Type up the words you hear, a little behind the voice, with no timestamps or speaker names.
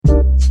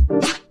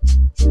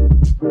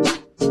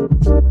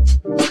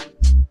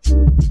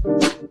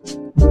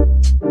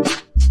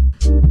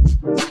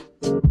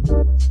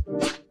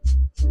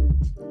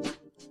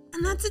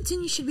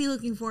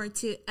looking forward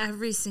to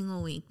every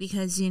single week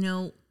because, you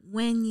know,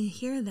 when you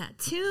hear that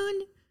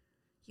tune,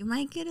 you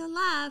might get a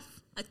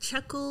laugh, a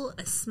chuckle,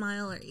 a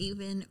smile, or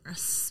even a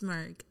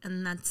smirk.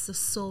 And that's the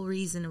sole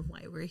reason of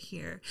why we're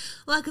here.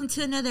 Welcome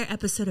to another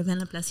episode of En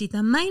La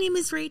Placita. My name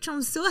is Rachel.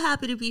 I'm so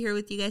happy to be here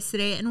with you guys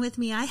today. And with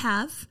me, I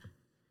have...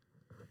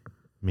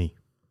 Me.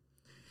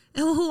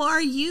 And who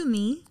are you,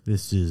 me?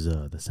 This is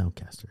the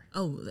Soundcaster.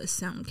 Oh, the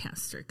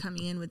Soundcaster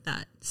coming in with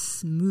that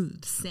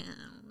smooth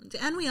sound.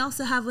 And we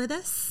also have with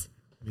us...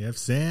 We have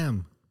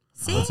Sam.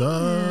 Sam. What's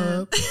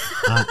up?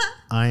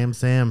 I am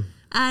Sam.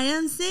 I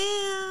am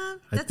Sam.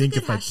 I think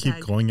if I keep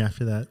going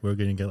after that, we're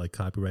going to get like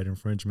copyright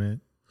infringement.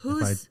 Who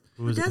does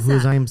Who's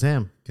that? I am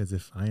Sam? Because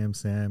if I am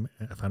Sam,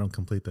 if I don't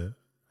complete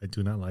I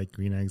do not like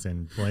green eggs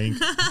and blank.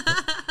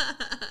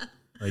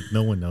 Like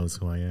no one knows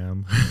who I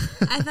am.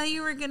 I thought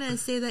you were gonna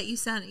say that you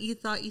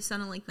thought you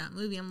sounded like that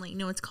movie. I'm like,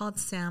 no, it's called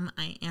Sam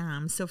I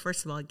Am. So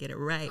first of all, get it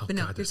right. Oh but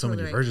no, God, there's you're so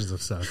totally many right. versions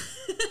of stuff.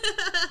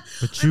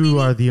 But you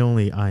are the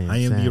only I am I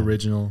am Sam. the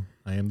original.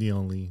 I am the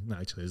only. No,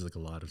 actually, there's like a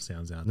lot of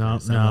Sounds out there. No,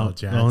 Samuel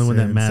Jackson, the only one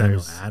that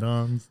matters. Samuel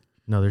Adams.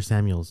 No, they're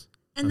Samuels.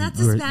 And that's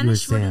you the are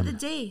Spanish word of Sam. the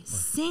day,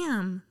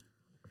 Sam,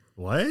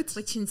 What?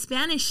 which in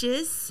Spanish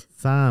is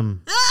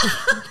Sam.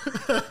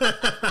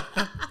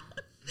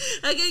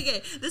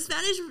 okay.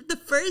 The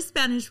first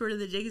Spanish word of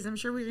the day, because I'm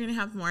sure we're gonna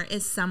have more,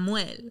 is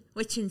Samuel,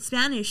 which in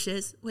Spanish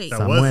is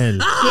Samuel.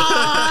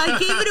 I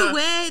gave it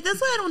away. That's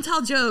why I don't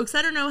tell jokes.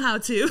 I don't know how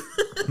to.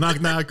 Knock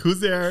knock. Who's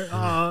there?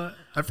 I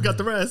forgot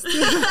the rest.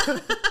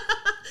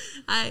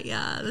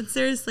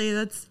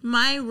 That's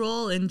my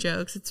role in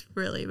jokes. It's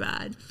really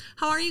bad.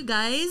 How are you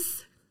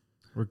guys?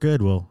 We're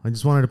good. Well, I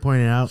just wanted to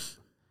point it out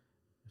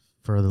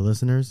for the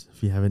listeners.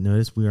 If you haven't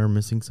noticed, we are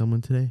missing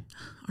someone today.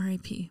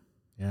 R.I.P.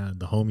 Yeah,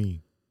 the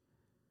homie.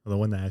 The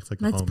one that acts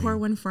like a homie. Let's pour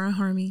one for a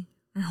Harmy.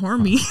 Or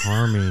Harmy.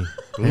 Harmy.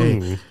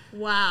 Hey,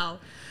 Wow.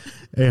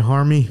 hey,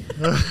 Harmy.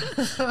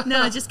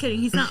 No, just kidding.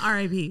 He's not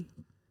R.I.P.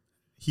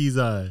 He's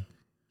been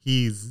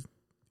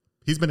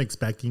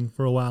expecting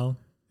for a while.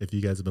 If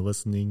you guys have been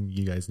listening,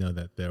 you guys know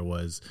that there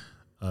was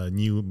a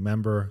new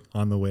member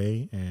on the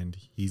way, and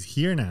he's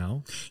here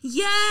now.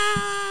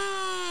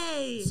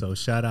 Yay! So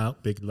shout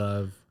out, big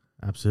love.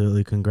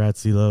 Absolutely. Congrats,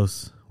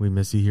 Silos. We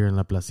miss you here in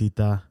La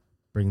Placita.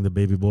 Bring the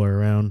baby boy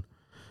around,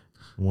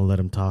 and we'll let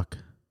him talk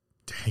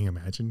Dang,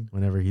 imagine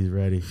whenever he's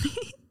ready.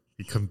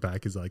 he comes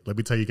back. He's like, "Let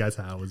me tell you guys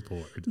how I was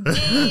bored."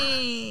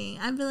 Dang.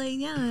 I'd be like,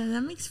 yeah,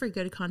 that makes for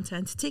good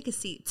content. Take a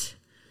seat.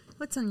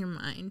 What's on your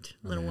mind,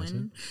 little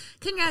one?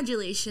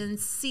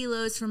 Congratulations,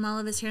 Silos, from all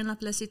of us here in La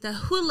Placita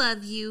who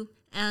love you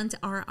and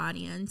our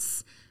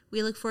audience.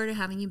 We look forward to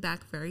having you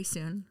back very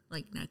soon,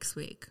 like next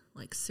week.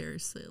 Like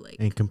seriously, like.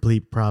 And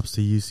complete props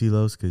to you,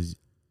 Silos, because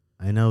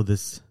I know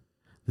this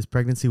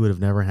pregnancy would have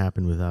never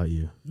happened without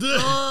you.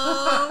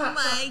 Oh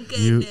my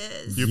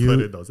goodness! You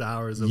put in those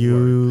hours of work.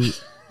 You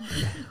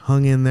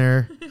hung in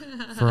there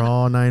for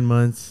all 9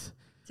 months.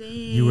 Dang.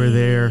 You were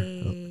there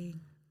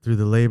through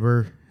the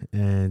labor,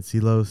 and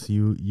Silos,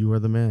 you are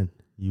the man.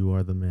 You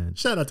are the man.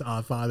 Shout out to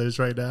all fathers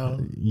right now.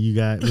 You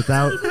got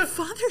without Even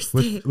Father's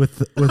Day.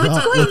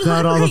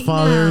 without all the right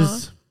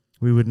fathers,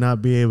 we would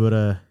not be able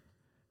to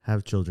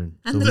have children.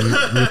 And So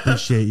we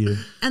appreciate you.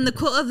 And the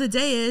quote of the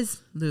day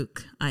is,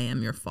 "Luke, I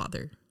am your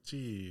father."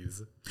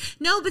 Jeez.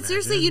 No, but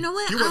seriously, you know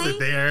what? He wasn't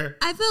there.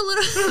 I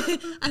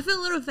feel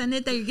a little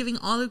offended that you're giving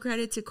all the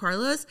credit to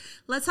Carlos.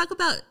 Let's talk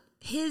about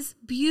his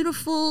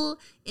beautiful,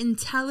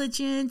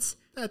 intelligent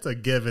That's a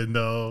given,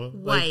 though.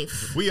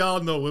 wife. Like, we all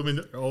know women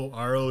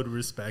are owed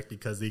respect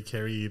because they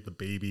carry the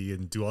baby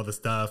and do all the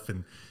stuff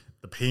and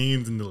the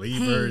pains and the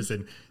labors. Hey.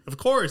 And of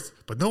course,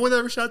 but no one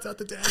ever shouts out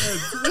the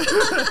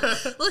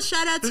dads. Well,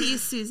 shout out to you,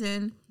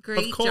 Susan. Great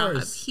Of job.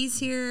 course. He's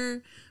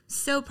here.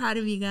 So proud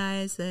of you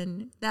guys.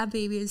 And that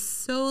baby is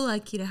so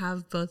lucky to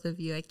have both of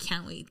you. I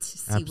can't wait to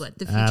see what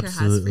the future has for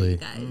absolutely. you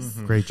guys.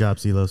 Great job,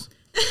 Silos.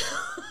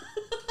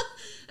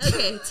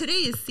 Okay, today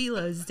is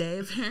Silo's Day,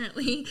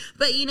 apparently.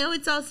 But you know,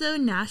 it's also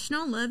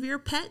National Love Your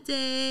Pet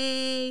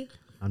Day.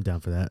 I'm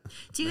down for that.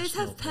 Do you guys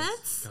have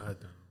pets? God,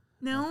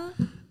 No?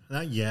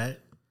 not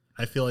yet.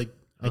 I feel like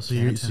I So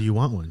can't. you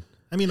want one?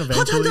 I mean, Hold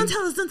eventually. on,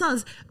 don't tell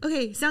us.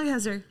 Okay,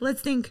 Soundcaster, let's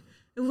think.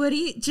 What do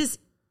you, just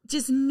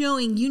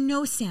knowing, you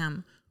know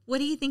Sam, what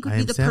do you think would I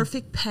be Am the Sam?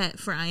 perfect pet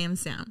for I Am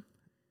Sam?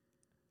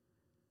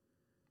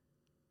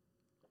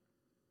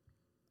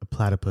 A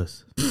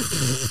platypus.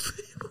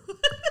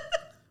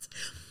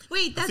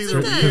 Wait, that's These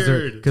like are a...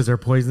 weird. Because they're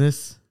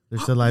poisonous. Their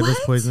saliva's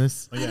what?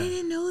 poisonous. Oh, I yeah.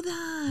 didn't know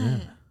that.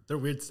 Yeah. They're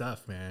weird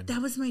stuff, man. That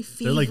was my They're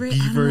favorite like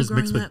beavers animal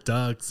mixed growing with up.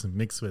 ducks and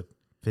mixed with.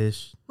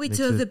 Fish. Wait, mixed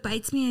so if with- it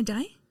bites me, I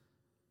die?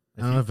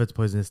 I don't know if it's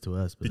poisonous to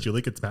us, but Did you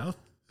lick its mouth?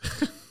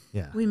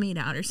 yeah. We made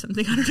out or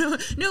something. I don't know.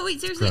 No,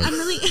 wait, seriously, Gross. I'm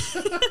really...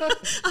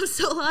 I'm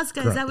so lost,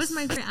 guys. That was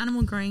my favorite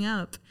animal growing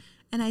up.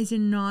 And I did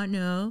not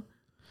know.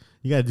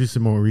 You got to do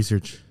some more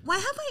research. Why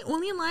have I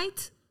only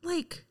liked,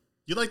 like...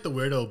 You like the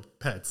weirdo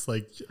pets,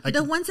 like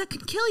the ones that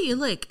could kill you.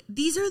 Look,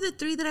 these are the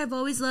three that I've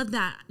always loved.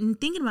 That and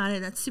thinking about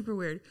it, that's super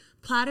weird.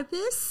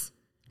 Platypus,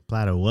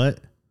 Plato what?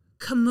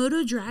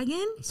 Komodo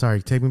dragon.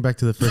 Sorry, take me back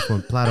to the first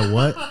one. Plata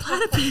what?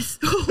 Platypus.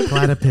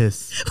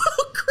 Platypus.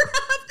 Oh crap!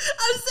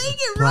 I'm saying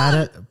it wrong.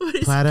 What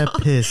is it called?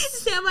 Platypus.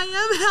 Sam, I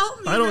am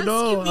help me. I don't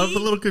know. rescue me. I'm a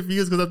little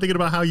confused because I'm thinking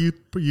about how you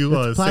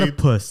It's say.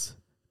 platypus.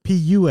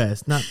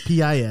 P-U-S, not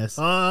P-I-S.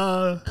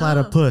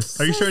 Platypus.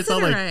 Are you sure it's I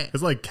not said it like right.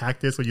 it's like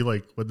cactus when you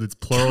like when it's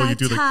plural you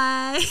do like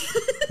Cacti.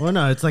 Well,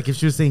 no, it's like if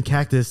she was saying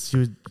cactus, she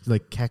would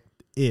like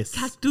cactus.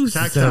 Cactus.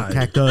 Instead of Cacti.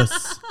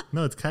 cactus.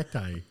 no, it's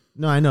cacti.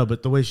 No, I know,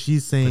 but the way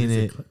she's saying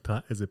it,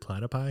 Is it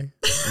platypi?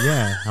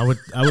 yeah, I would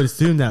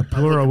assume that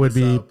plural would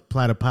this be up.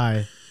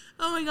 platypi.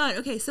 Oh my god.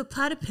 Okay, so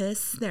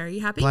platypus. There,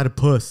 you happy?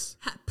 Platypus.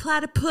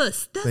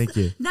 Platypus. That's, Thank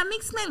you. That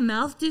makes my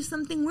mouth do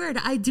something weird.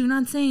 I do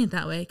not say it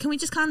that way. Can we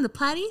just call them the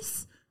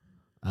platies?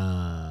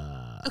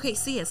 Okay,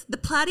 so yes, the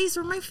platies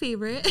were my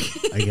favorite.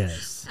 I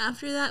guess.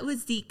 After that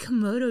was the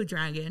Komodo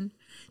dragon.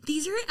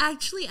 These are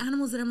actually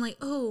animals that I'm like,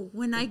 oh,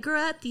 when I grow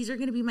up, these are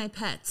going to be my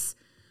pets.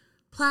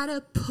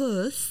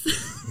 Platypus,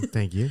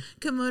 Thank you.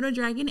 Komodo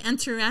dragon, and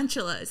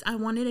tarantulas. I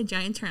wanted a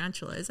giant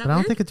tarantula. Is that But I don't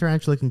weird? think a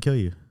tarantula can kill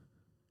you.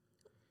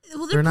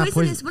 Well, They're they're not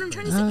poisonous. poison- What I'm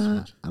trying to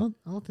say. I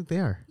don't think they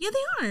are. Yeah,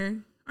 they are.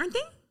 Aren't they?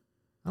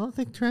 I don't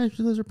think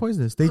tarantulas are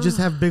poisonous. They just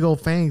have big old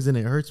fangs and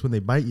it hurts when they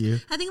bite you.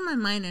 I think in my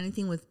mind,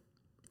 anything with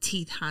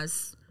teeth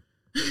has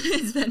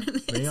is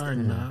venomous. They are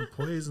not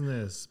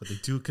poisonous, but they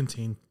do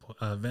contain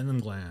venom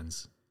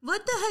glands.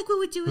 What the heck would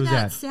we do with Who's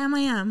that? that? Sam, I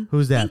am.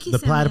 Who's that? Thank you, The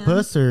Sam, I am.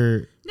 platypus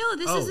or No,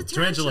 this Oh, is a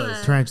tarantula.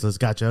 tarantulas. tarantulas?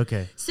 Gotcha.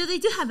 Okay. So they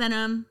do have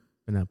venom.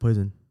 But not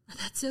poison.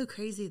 That's so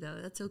crazy, though.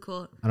 That's so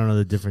cool. I don't know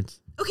the difference.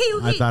 Okay,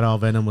 okay. I thought all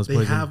venom was They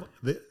poison. have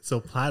so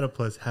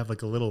platypus have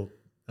like a little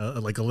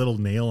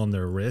nail on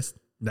their wrist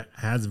that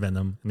has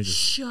venom, and they just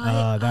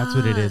Shut That's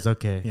what it up. is.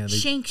 Okay. yeah. They,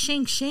 Shank,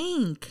 shank,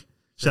 shank.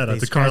 shout They out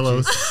to scratch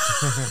Carlos.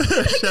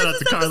 it. Shout out to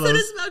This episode Carlos.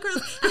 is about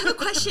Carlos. I have a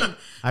question.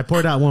 I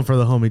poured out one for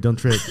the homie. Don't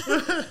trip.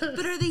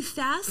 But are they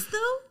fast,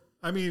 though?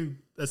 I mean,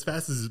 as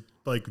fast as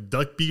like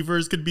duck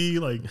beavers could be,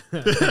 like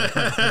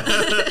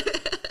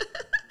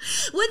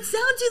What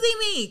sound do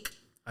they make?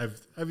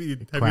 have you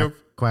Quack, ever?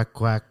 quack,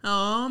 quack.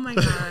 Oh, my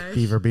gosh.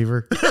 Beaver,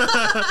 beaver.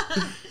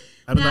 I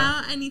don't know.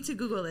 Now I need to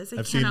Google this.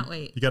 I cannot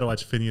wait. You got to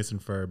watch Phineas and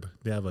Ferb.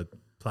 They have a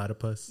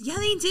platypus. Yeah,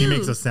 they do. He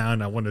makes a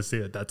sound. I want to say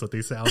that that's what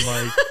they sound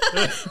like.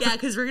 Yeah,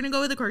 because we're going to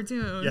go with a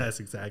cartoon. Yes,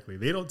 exactly.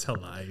 They don't tell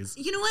lies.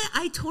 You know what?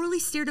 I totally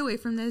steered away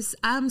from this.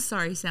 I'm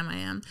sorry, Sam, I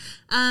am.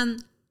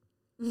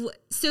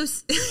 So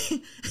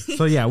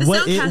Yeah, the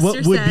what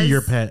Soundcaster would be says-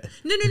 your pet?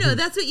 No.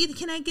 That's what you.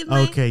 Can I give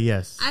my? Okay,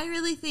 yes. I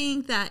really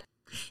think that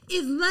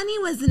if money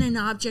wasn't an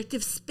object,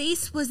 if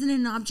space wasn't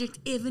an object,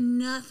 if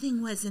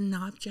nothing was an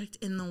object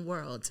in the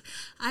world,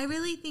 I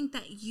really think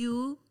that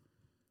you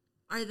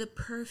are the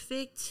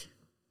perfect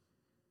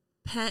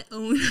pet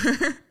owner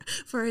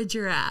for a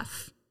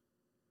giraffe.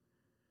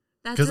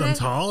 That's Because what I'm I-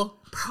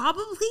 tall.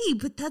 Probably,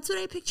 but that's what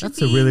I picture.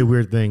 That's a really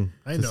weird thing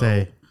I to know.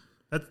 say.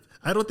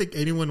 I don't think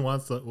anyone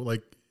wants to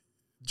like.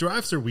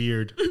 Giraffes are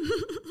weird.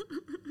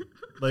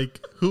 Like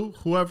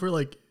whoever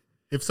like.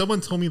 If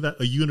someone told me that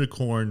a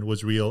unicorn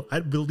was real,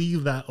 I'd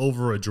believe that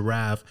over a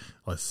giraffe,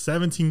 a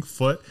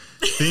 17-foot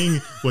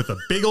thing with a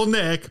big old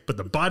neck, but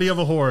the body of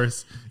a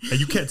horse, and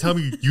you can't tell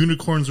me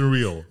unicorns are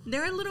real.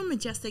 They're a little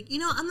majestic. You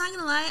know, I'm not going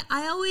to lie.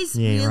 I always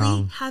You ain't really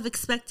wrong. have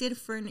expected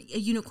for a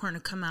unicorn to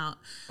come out.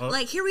 Oh.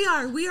 Like, here we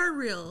are. We are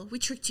real. We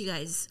tricked you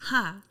guys.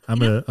 Ha. I'm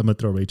gonna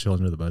throw Rachel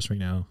under the bus right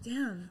now.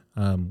 Damn.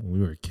 When we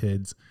were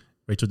kids,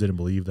 Rachel didn't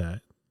believe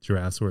that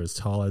giraffes were as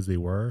tall as they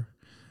were.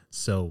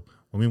 So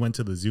when we went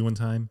to the zoo one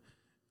time,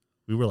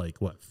 we were like,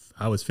 what?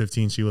 I was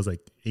 15. She was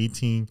like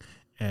 18.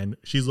 And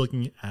she's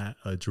looking at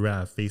a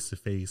giraffe face to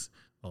face.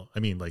 Well, I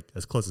mean, like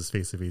as close as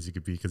face to face you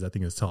could be because that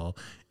thing is tall.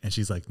 And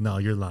she's like, no,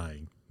 you're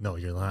lying. No,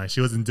 you're lying. She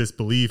was in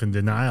disbelief and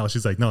denial.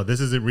 She's like, no, this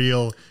isn't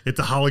real. It's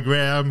a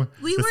hologram.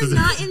 We This were isn't-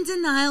 not in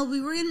denial. We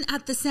were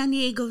at the San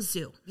Diego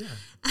Zoo. Yeah.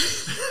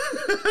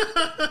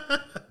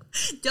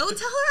 Don't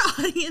tell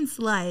our audience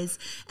lies.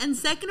 And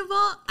second of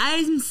all,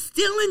 I'm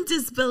still in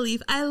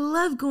disbelief. I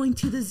love going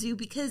to the zoo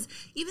because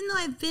even though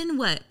I've been,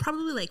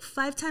 probably like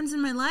 5 times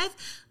in my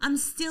life, I'm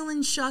still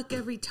in shock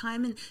every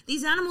time. And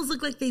these animals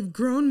look like they've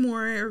grown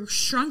more or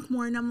shrunk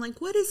more. And I'm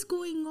like, what is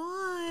going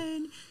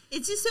on?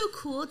 It's just so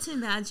cool to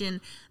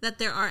imagine that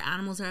there are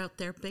animals out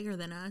there bigger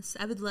than us.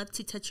 I would love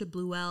to touch a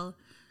blue whale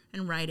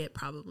and ride it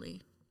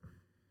probably.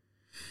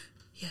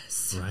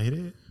 Yes. Ride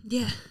it?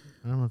 Yeah.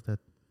 I don't know if that.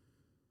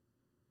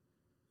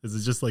 Is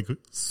it just like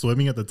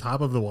swimming at the top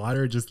of the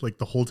water just like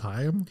the whole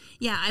time?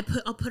 Yeah,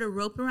 I'll put a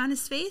rope around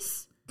his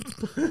face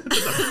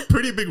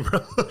Pretty big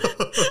rope.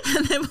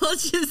 and then we'll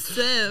just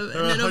swim.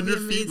 They're And it'll be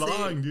 100 feet amazing.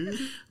 long, dude.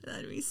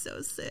 That'd be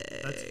so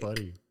sick. That's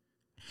funny.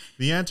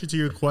 The answer to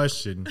your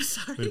question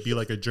Sorry. would be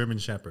like a German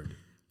Shepherd.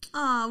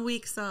 Aw,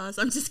 weak sauce.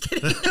 I'm just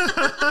kidding.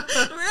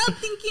 We're all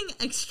thinking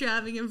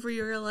extravagant for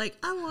you. We're like,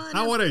 I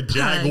want a pug.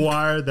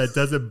 jaguar that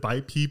doesn't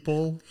bite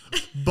people,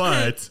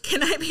 but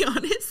Can I be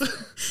honest?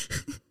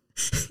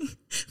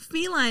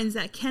 Felines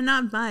that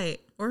cannot bite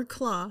or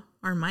claw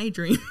are my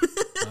dream.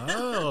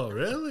 Oh,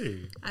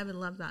 really? I would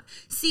love that.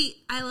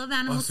 See, I love Oh,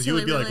 animals so too. you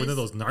would I be like one of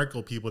realize- those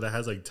narco people that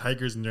has like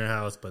tigers in their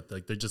house, but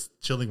like they're just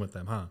chilling with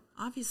them, huh?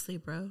 Obviously,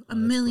 bro. Oh, A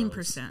million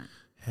gross. %.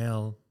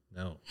 Hell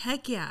no.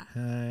 Heck yeah.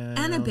 Hell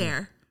And a no.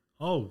 bear.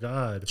 Oh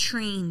God.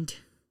 Trained.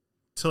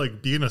 To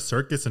like be in a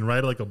circus and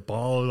ride like a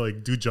ball,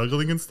 like do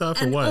juggling and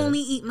stuff, And or what? only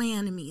eat my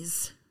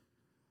enemies.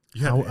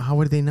 Yeah, How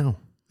would they know?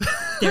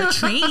 They're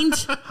trained.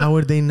 How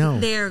would they know?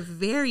 They're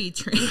very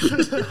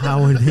trained.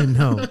 How would they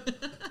know?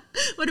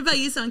 What about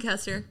you,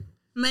 Songcaster?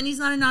 Money's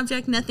not an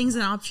object. Nothing's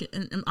an option.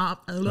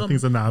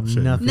 nothing's an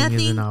option. Nothing Nothing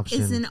is an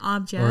option. is an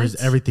object. Or is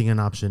everything an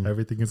option?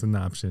 Everything is an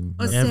option.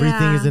 Oh,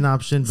 Everything is yeah. an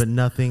option, but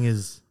nothing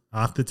is.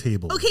 Off the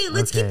table. Okay,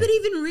 let's keep Okay. it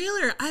even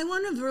realer. I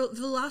want a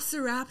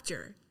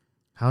velociraptor.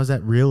 How is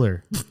that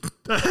realer?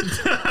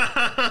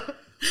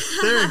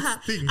 There,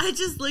 extinct. I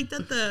just looked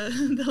at the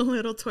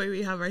little toy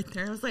we have right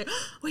there. I was like,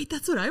 wait,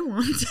 that's what I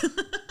want.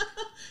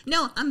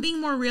 No, I'm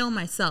being more real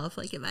myself.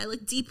 Like if I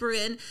look deeper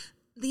in,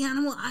 the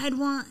animal I'd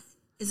want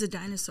is a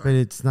dinosaur. But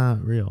it's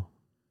not real.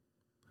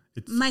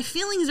 My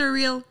feelings are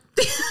real.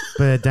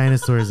 But a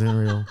dinosaur isn't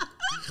real.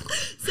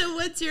 So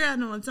what's your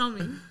animal? Tell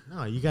me.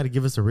 No, you got to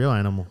give us a real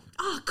animal.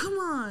 Oh, come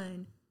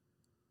on.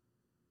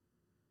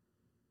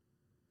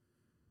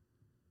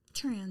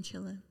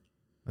 Tarantula.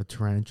 A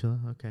tarantula?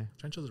 Okay.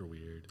 Tarantulas are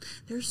weird.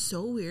 They're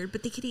so weird,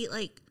 but they could eat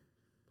like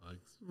Bugs.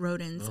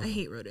 rodents. I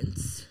hate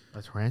rodents.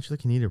 A tarantula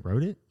can eat a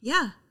rodent?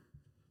 Yeah.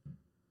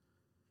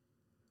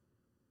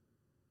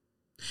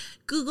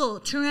 Google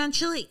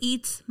tarantula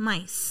eats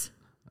mice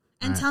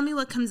and Alright. tell me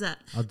what comes up.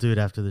 I'll do it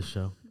after the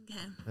show. Okay.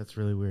 That's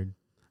really weird.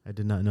 I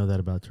did not know that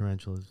about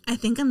tarantulas. I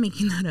think I'm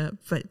making that up,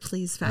 but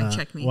please fact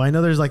check me. Well, I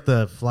know there's like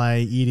the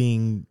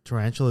fly-eating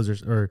tarantulas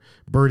or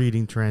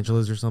bird-eating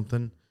tarantulas or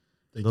something.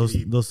 They Those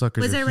could eat, those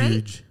suckers Was are I right?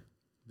 huge.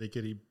 they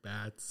could eat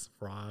bats,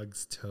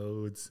 frogs,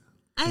 toads,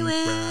 I pink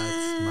win.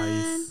 rats,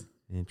 mice.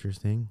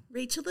 Interesting.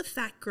 Rachel the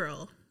fat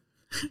girl.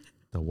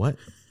 The what?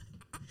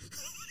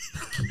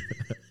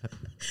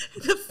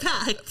 The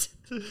fact.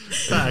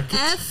 Fact.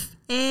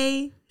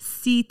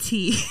 FACT.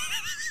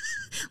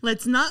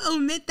 Let's not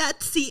omit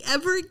that C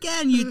ever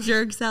again, you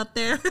jerks out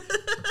there.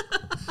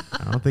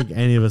 I don't think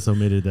any of us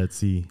omitted that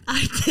C.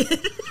 I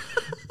did.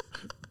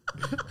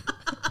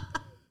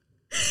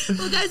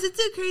 Well, guys,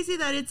 it's so crazy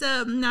that it's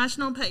a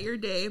National Pet Your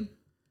Day.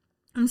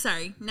 I'm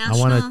sorry,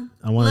 National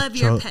I want Love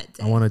Your Pet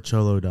Day. I want a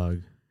cholo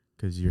dog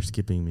because you're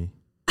skipping me.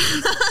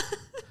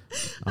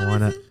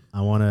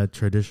 I want a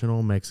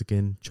traditional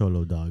Mexican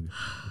cholo dog.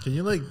 Can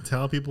you like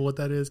tell people what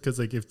that is? Because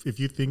like if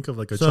you think of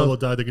like a So- cholo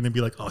dog, they're gonna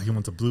be like, oh, he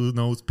wants a blue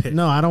nose pit.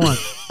 No, I don't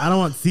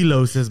want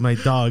Silos as my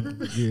dog.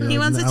 He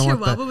wants a I want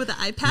Chihuahua with an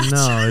eye patch.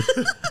 No,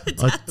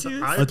 it's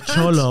Tattoos. Eye a patch?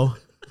 cholo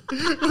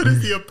What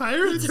is he, a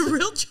pirate? It's a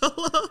real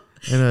cholo.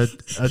 and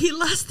a He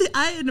lost the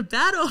eye in a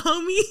battle,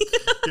 homie.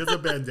 He has a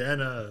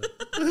bandana.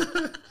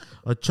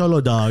 a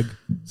cholo dog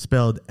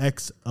spelled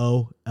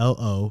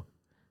XOLO,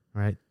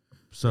 right?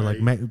 So like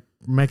Right.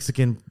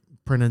 Mexican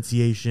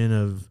pronunciation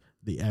of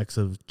the X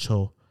of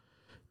cholo.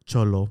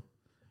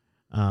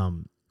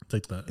 It's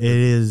like the It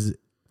is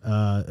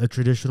a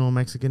traditional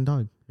Mexican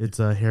dog. It's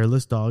a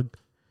hairless dog.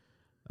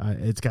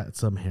 It's got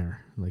some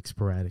hair, like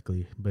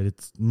sporadically, but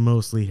it's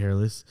mostly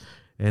hairless.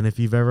 And if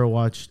you've ever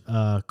watched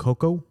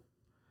Coco,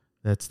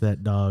 that's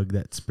that dog,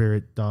 that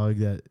spirit dog.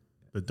 the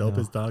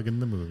dopest dog in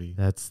the movie.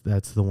 That's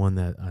the one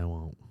that I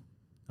want.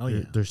 Oh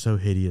yeah, They're so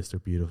hideous. They're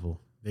beautiful,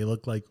 they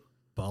look like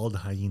bald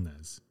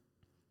hyenas.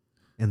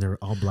 and they're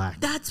all black.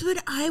 That's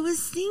what I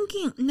was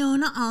thinking. No,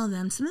 not all of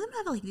them. Some of them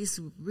have like these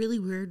really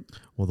weird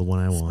Well, the one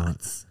I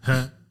want,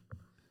 spots.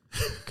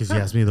 because you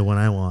asked me the one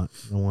I want.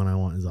 The one I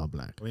want is all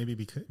black.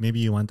 Maybe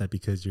you want that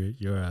because you're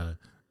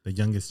the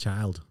youngest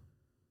child.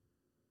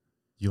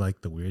 You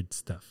like the weird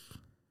stuff.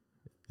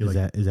 Is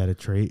that a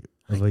trait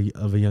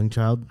of a young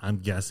child? I'm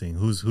guessing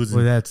who's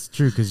Well, that's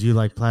true because you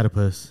like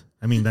platypus.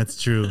 I mean,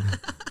 that's true.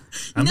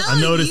 I'm No,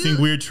 noticing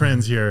you- weird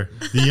trends here.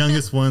 The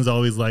youngest ones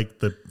always like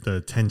the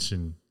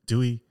attention. Do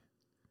we?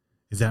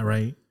 Is that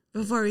right?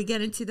 Before we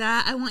get into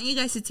that, I want you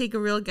guys to take a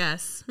real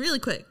guess, really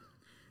quick.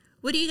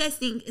 What do you guys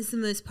think is the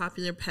most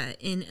popular pet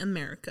in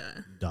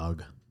America?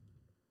 Dog.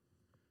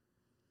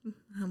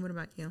 What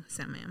about you,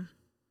 Sandman?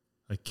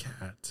 A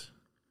cat.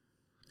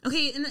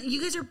 Okay, and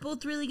you guys are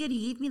both really good.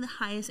 You gave me the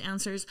highest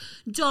answers.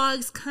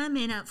 Dogs come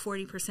in at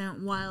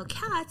 40%, while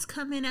cats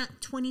come in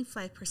at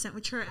 25%,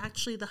 which are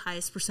actually the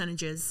highest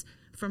percentages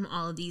from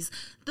all of these.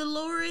 The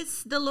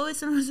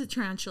lowest one was a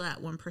tarantula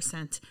at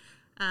 1%.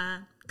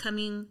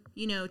 Coming,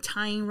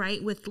 tying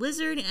right with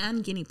lizard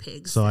and guinea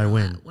pigs. So I all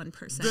win. at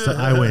 1%. So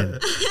I win.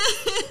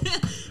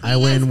 I You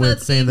win guys with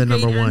both saying the gave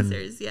number great one.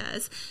 answers,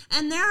 yes.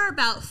 And there are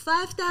about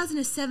 5,000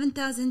 to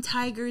 7,000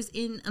 tigers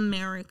in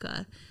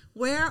America.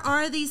 Where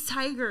are these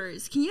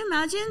tigers? Can you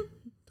imagine?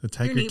 The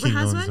Tiger neighbor King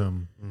has owns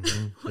one?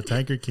 them. The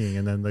Tiger King,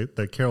 and then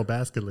the Carol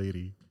Baskin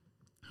lady.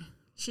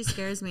 She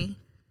scares me.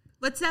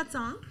 What's that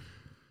song?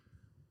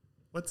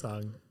 What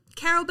song?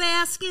 Carol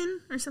Baskin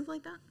or something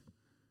like that?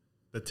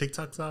 The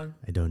TikTok song?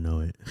 I don't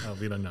know it. Oh,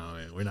 we don't know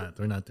it. We're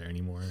not there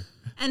anymore.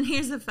 And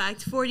here's the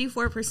fact: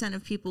 44%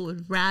 of people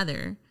would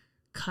rather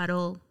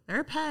cuddle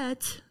their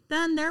pet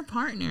than their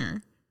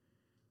partner.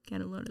 Get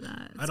a load of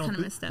that. It's kind of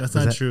messed up. That's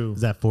not that, true.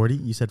 Is that 40?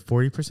 You said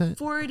 40%?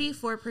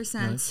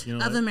 44% You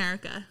know of what?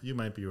 America. You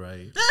might be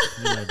right.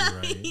 You might be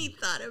right. He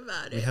thought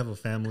about We it. have a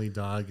family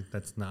dog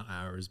that's not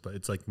ours, but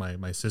it's like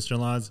my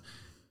sister-in-law's,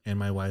 and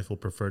my wife will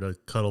prefer to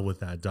cuddle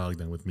with that dog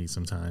than with me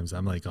sometimes.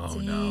 I'm like, oh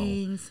no.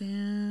 Dang,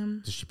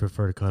 Sam. Does she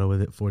prefer to cuddle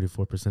with it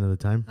 44% of the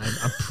time?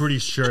 I'm pretty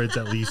sure it's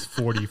at least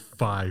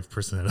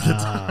 45% of the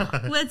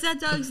time. What's that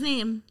dog's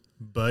name?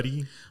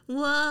 Buddy,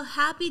 Well,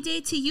 happy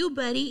day to you,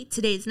 buddy.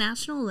 Today's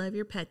National Love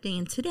Your Pet Day,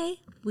 and today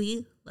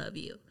we love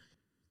you.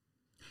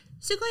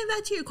 So going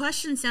back to your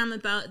question, Sam,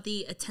 about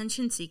the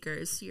attention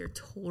seekers, you're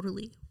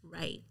totally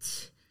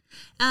right.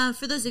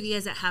 For those of you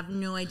guys that have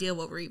no idea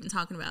what we're even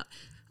talking about,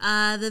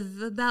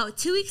 about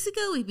 2 weeks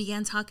ago, we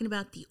began talking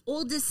about the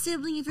oldest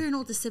sibling. If you're an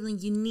oldest sibling,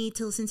 you need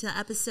to listen to that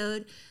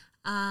episode.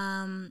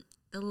 The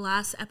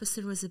last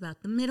episode was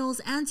about the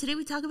middles, and today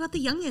we talk about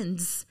the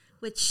youngins,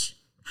 which...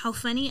 How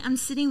funny. I'm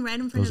sitting right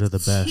in front Those are of the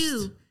best.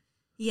 two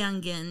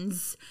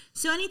youngins.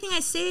 So anything I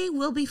say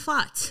will be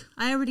fought.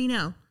 I already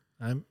know.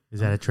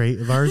 Is that a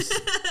trait of ours?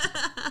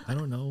 I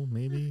don't know,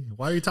 maybe.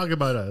 Why are you talking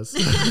about us?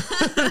 Is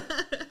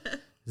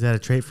that a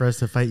trait for us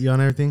to fight you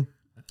on everything?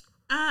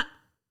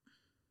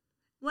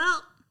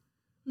 Well,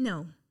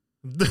 no.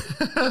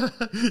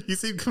 You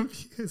seem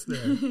confused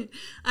there.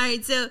 All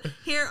right, so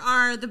here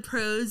are the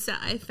pros that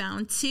I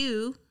found.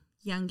 Two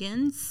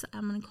youngins.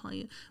 I'm going to call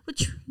you,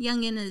 which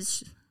youngin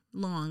is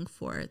long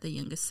for the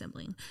youngest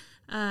sibling.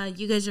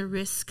 You guys are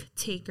risk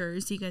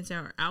takers. You guys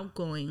are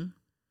outgoing.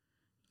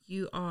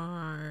 You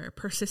are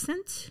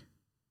persistent.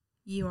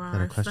 You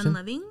are fun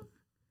loving.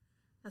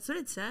 That's what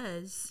it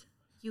says.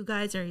 You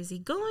guys are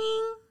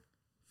easygoing,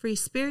 free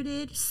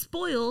spirited,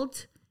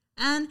 spoiled.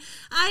 And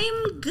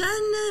I'm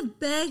gonna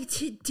beg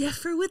to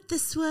differ with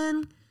this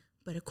one.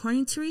 But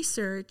according to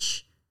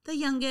research, the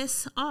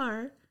youngest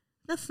are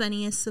the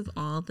funniest of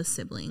all the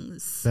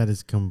siblings. That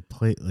is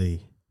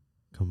completely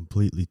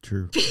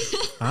true.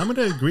 I'm going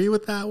to agree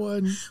with that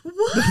one.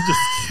 What?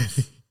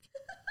 Just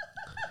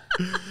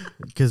kidding.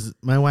 Because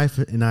my wife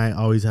and I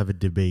always have a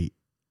debate.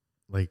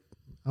 Like,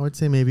 I would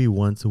say maybe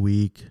once a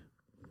week,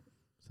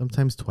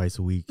 sometimes twice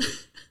a week.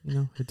 You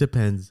know, it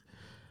depends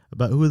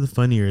about who the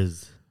funnier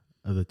is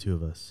of the two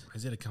of us.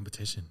 Is it a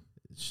competition?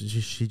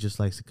 She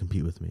just likes to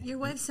compete with me. Your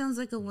wife sounds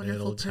like a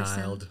wonderful Middle person.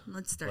 child.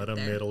 Let's start What a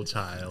there. middle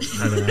child.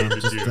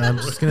 I'm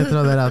just going to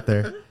throw that out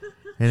there.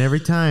 And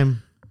every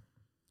time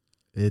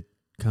it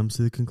comes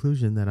to the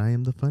conclusion that I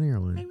am the funnier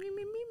one,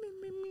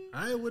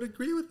 I would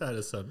agree with that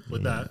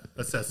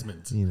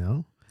assessment. you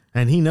know?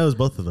 And he knows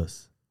both of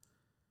us.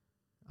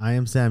 I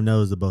am Sam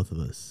knows the both of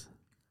us.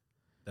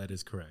 That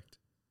is correct.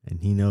 And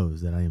he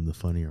knows that I am the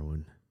funnier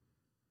one.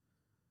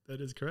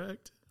 That is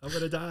correct. I'm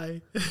going to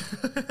die.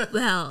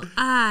 Well,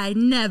 I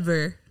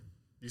never.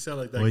 You sound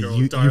like that Well, girl,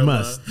 you Darla.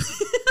 must.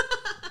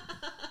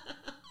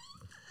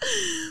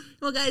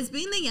 Well, guys,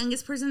 being the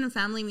youngest person in the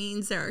family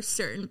means there are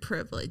certain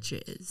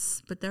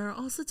privileges. But there are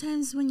also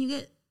times when you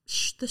get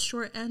the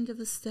short end of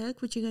the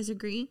stick. Would you guys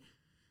agree?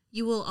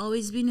 You will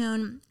always be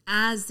known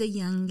as the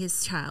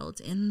youngest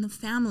child in the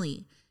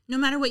family, no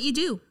matter what you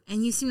do.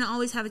 And you seem to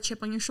always have a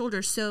chip on your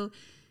shoulder. So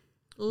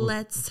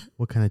let's...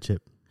 What kind of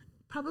chip?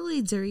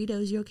 Probably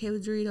Doritos. You okay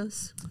with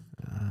Doritos?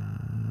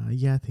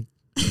 Yeah, I think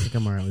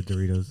I'm all right with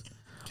Doritos.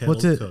 Kettle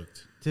What's it?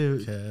 cooked.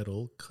 To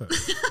Kettle cooked.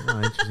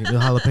 interesting. The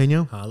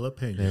jalapeno.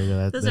 Jalapeno. There we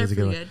go. Those That's are a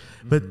good pretty one. good.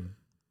 But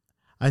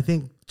I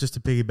think just to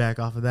piggyback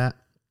off of that,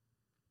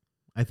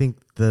 I think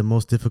the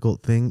most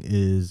difficult thing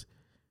is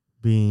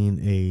being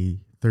a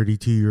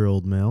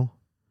 32-year-old male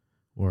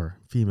or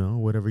female,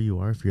 whatever you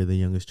are, if you're the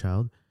youngest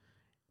child,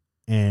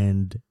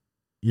 and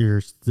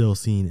you're still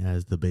seen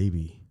as the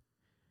baby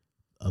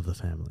of the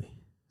family.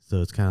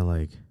 So it's kind of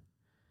like,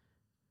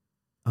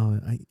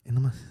 cállate,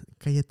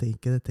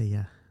 quédate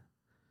ya.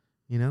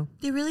 You know?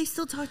 They really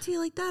still talk to you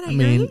like that at I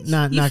your mean, age?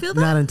 not You feel that?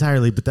 not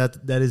entirely, but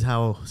that is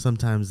how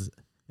sometimes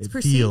It's it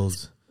perceived.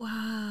 feels.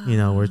 Wow. You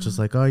know, where it's just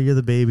like, oh, you're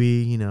the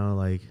baby, you know,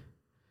 like,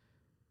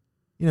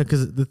 you know,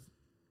 because the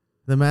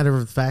matter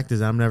of fact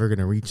is I'm never going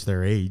to reach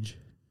their age.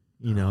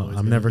 You know, Always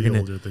I'm never be going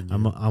older to, than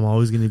you. I'm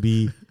always going to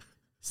be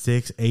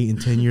 6, 8,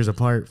 and 10 years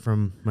apart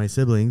from my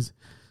siblings.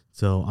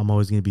 So I'm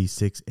always going to be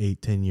 6,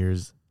 8, 10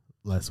 years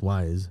less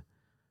wise.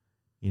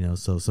 You know,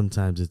 so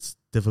sometimes it's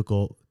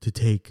difficult to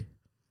take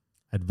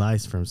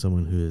advice from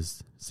someone who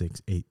is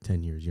 6, 8,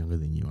 10 years younger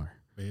than you are.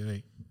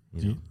 Wait.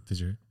 You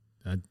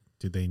know?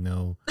 Do they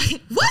know?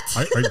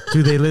 What?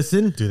 Do they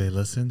listen? Do they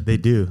listen? They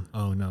do.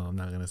 Oh no, I'm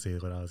not gonna say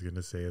what I was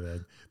gonna say.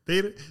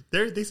 Then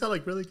they sound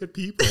like really good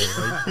people.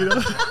 Like, you know,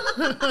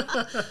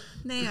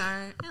 They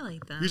are. I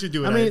like that. you should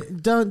do it. I mean,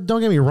 don't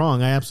get me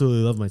wrong. I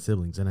absolutely love my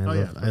siblings, and Oh,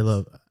 yeah,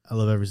 of I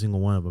love every single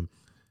one of them.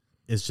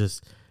 It's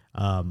just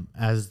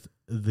as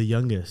the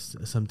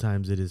youngest,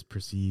 sometimes it is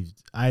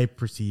perceived. I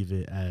perceive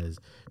it as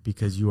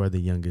because you are the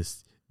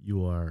youngest,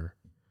 you are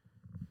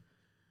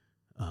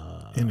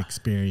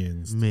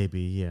Inexperienced.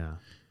 Maybe, yeah.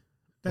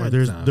 Or That's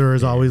there is not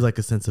fair. always like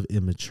a sense of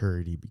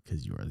immaturity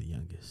because you are the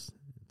youngest.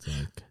 It's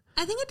like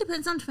I think it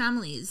depends on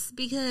families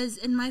because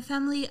in my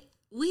family,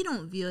 we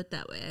don't view it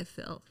that way, I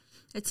feel.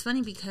 It's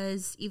funny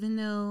because even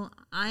though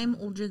I'm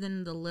older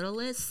than the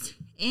littlest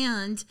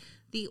and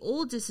the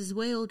oldest is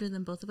way older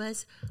than both of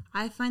us,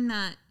 I find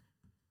that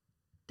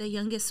the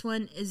youngest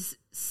one is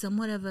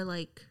somewhat of a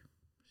like,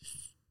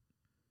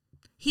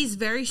 he's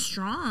very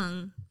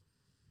strong.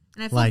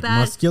 And I feel like bad.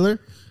 muscular,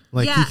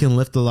 like he Yeah. can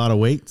lift a lot of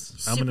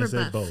weights. I'm gonna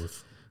Super say buff.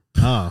 both.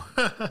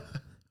 Oh,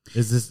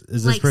 is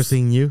this Like-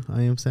 person you?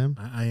 I am Sam.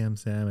 I am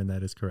Sam, and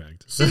that is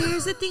correct. So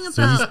here's the thing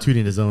So he's about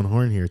tooting his own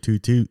horn here.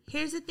 Toot toot.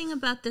 here's the thing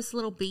about this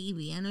little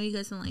baby. I know you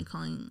guys don't like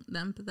calling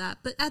them that,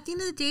 but at the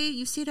end of the day,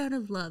 you say it out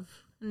of love.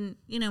 And,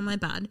 my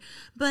bad.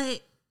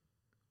 But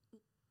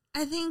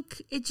I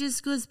think it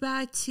just goes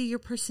back to your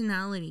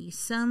personality.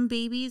 Some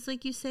babies,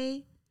 like you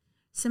say,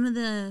 some of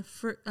the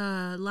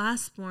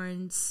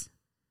lastborns,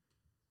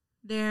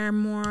 they're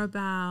more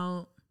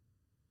about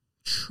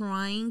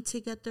trying to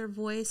get their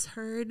voice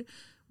heard,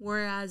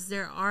 whereas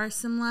there are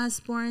some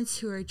lastborns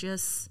who are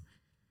just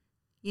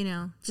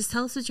just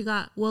tell us what you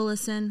got. We'll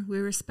listen. We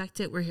respect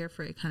it. We're here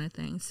for it kind of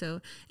thing.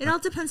 So it all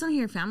depends on who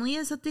your family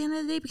is at the end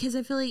of the day, because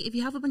I feel like if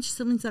you have a bunch of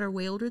siblings that are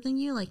way older than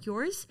you, like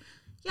yours,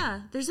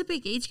 yeah, there's a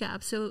big age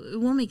gap. So it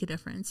will make a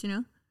difference,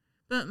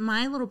 But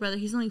my little brother,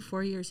 he's only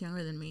 4 years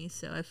younger than me.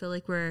 So I feel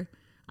like we're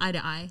eye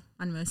to eye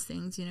on most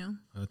things,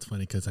 That's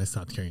funny because I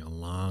stopped caring a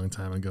long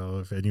time ago.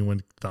 If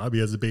anyone thought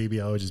me as a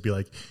baby, I would just be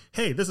like,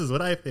 hey, this is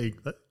what I think.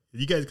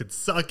 You guys could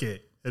suck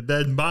it. And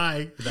then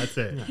bye. That's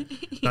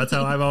it. That's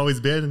how I've always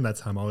been. And that's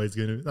how I'm always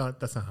going to be.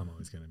 That's not how I'm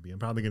always going to be. I'm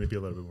probably going to be a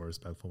little bit more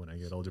respectful when I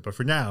get older. But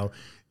for now,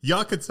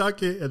 y'all could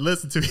suck it and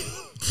listen to me.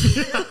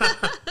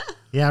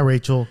 Yeah,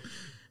 Rachel,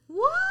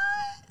 What?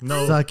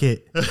 No. suck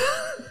it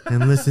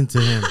and listen to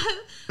him.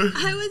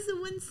 I was the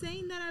one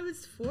saying that I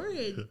was for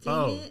it.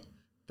 Dang it.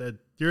 That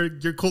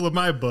you're cool in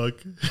my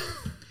book.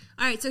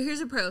 All right, so here's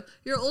a pro.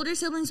 Your older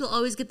siblings will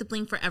always get the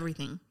blame for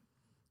everything.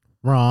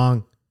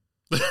 Wrong.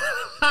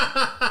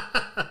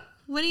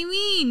 What do you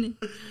mean?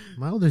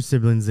 My older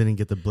siblings didn't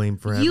get the blame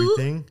for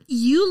everything.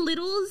 You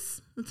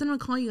littles, that's what I'm going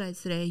to call you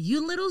guys today.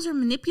 You littles are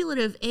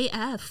manipulative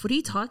AF. What are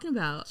you talking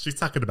about? She's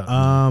talking about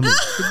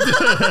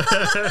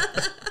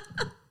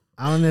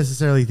I don't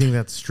necessarily think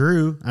that's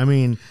true. I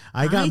mean,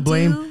 I got I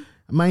blamed. do.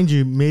 Mind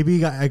you,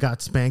 maybe I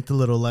got spanked a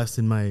little less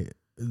than my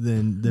There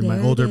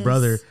it older is.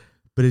 brother,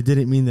 but it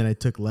didn't mean that I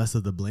took less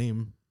of the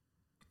blame.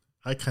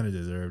 I kind of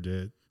deserved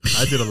it.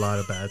 I did a lot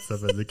of bad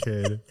stuff as a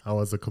kid. I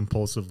was a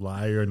compulsive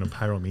liar and a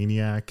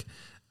pyromaniac.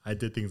 I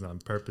did things on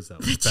purpose that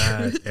was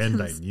bad,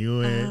 and I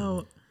knew it.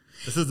 Oh.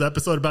 This is the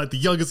episode about the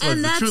youngest ones.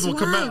 And The that's truth will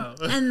come why.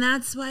 out. And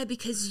that's why,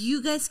 because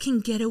you guys can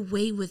get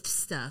away with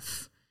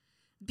stuff.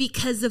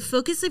 Because the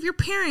focus of your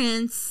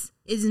parents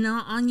is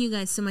not on you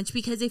guys so much,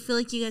 because they feel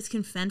like you guys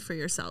can fend for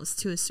yourselves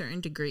to a certain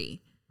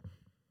degree.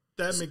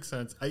 That makes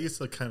sense. I used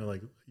to kind of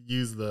like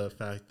use the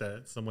fact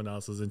that someone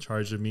else was in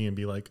charge of me and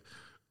be like,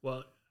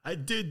 well, I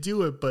did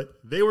do it, but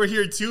they were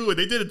here too and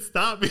they didn't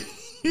stop me.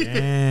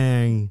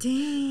 Dang.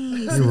 Dang.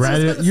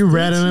 You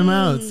ratted him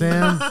out,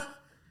 Sam. Well,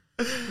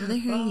 they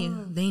heard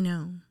you. They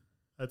know.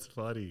 That's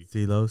funny.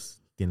 Silos,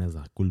 tienes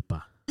la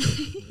culpa.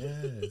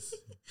 Yes.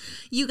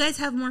 You guys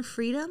have more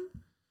freedom?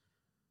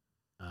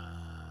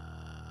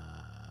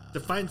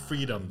 Define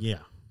freedom. Yeah.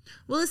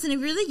 Well, listen, if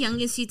you're the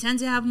youngest, you tend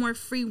to have more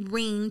free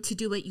reign to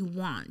do what you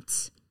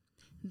want.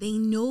 They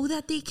know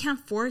that they can't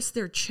force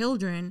their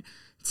children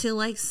to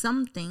like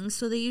something,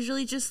 so they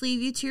usually just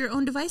leave you to your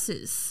own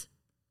devices.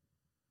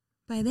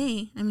 By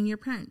they, I mean your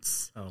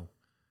parents. Oh,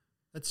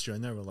 that's true. I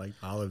never liked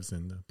olives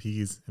and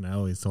peas, and I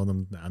always told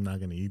them that I'm not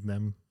going to eat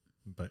them,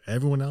 but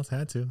everyone else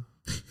had to.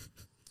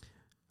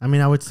 I mean,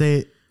 I would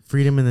say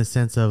freedom in the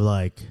sense of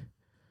like,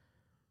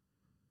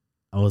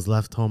 I was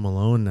left home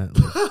alone at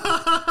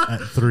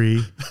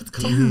 3,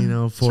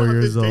 4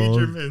 years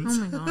old. Endangerment.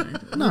 Oh my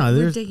god. No, We're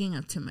there's- digging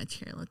up too much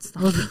here. Let's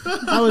stop.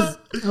 I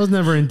was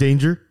never in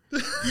danger.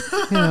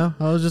 I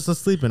was just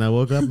asleep and I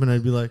woke up and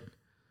I'd be like,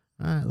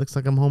 all right, looks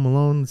like I'm home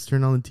alone. Let's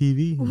turn on the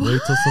TV and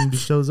wait till somebody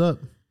shows up.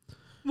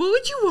 What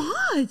would you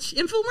watch?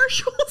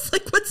 Infomercials?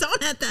 Like what's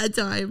on at that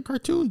time?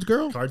 Cartoons,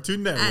 girl.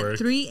 Cartoon At Network.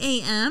 3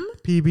 a.m.?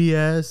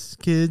 PBS,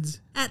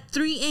 kids. At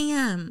 3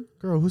 a.m.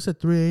 Girl, who said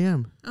 3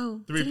 a.m.?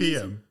 Oh. 3 did I say-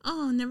 p.m.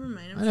 Oh, never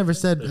mind. I never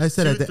said. There's I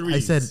said two I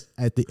said threes.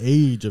 at the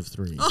age of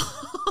 3,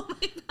 Oh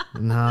my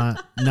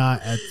god.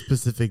 not at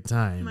specific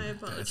time. My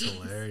That's apologies.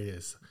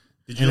 hilarious.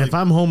 Did you And like, if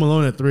I'm home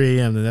alone at 3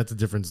 a.m., then that's a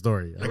different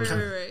story. Right,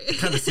 right.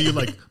 kind of see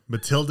like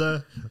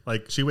Matilda,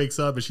 like she wakes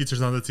up and she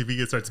turns on the TV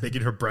and starts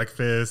making her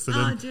breakfast, and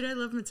Oh, then dude, I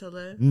love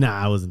Matilda.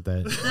 Nah, I wasn't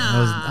that.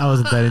 I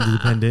wasn't that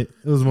independent.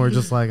 It was more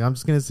just like I'm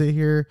just gonna sit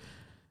here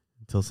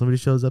until somebody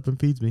shows up and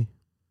feeds me.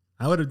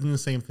 I would have done the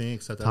same thing,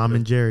 except I Tom would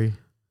and have Jerry.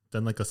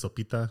 done like a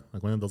sopita,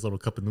 like one of those little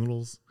cup of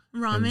noodles.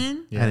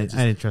 Ramen. Yeah, I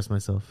didn't trust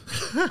myself.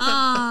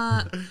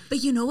 But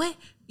you know what?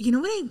 You know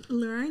what I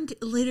learned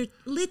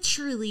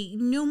literally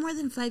no more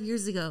than 5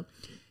 years ago?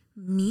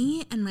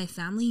 Me and my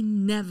family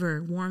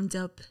never warmed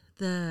up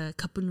the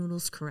cup of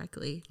noodles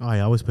correctly. Oh,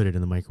 I always put it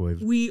in the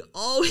microwave. We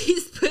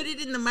always put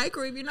it in the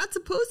microwave. You're not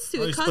supposed to.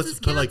 Oh, It you're supposed causes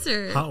to put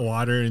cancer. like hot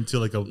water into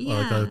like a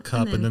Yeah,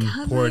 cup and then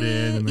cover pour it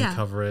in and then Yeah.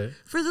 cover it.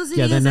 For those of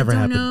Yeah, you that guys that never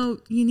don't happened. know,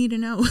 you need to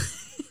know.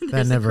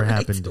 There's a never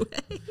correct happened.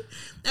 way.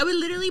 I would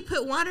literally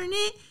put water in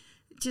it,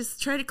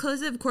 just try to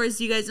close it. Of course,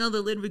 you guys know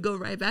the lid would go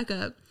right back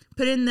up.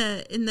 Put it in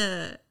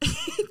the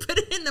put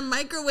it in the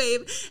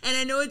microwave, and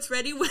I know it's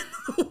ready when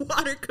the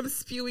water comes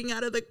spewing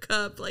out of the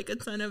cup, like a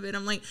ton of it.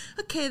 I'm like,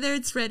 okay, there,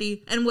 it's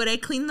ready. And would I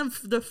clean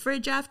the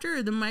fridge after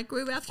or the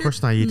microwave after? Of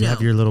course not. You'd No.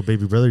 have your little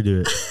baby brother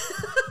do it.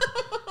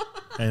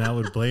 And I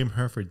would blame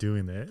her for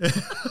doing that.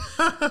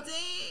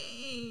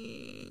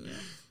 Dang.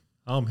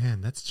 Oh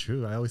man, that's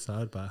true. I always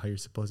thought about how you're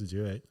supposed to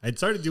do it. I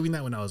started doing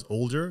that when I was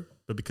older,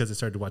 but because I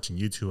started watching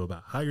YouTube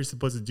about how you're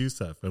supposed to do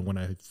stuff. And when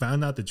I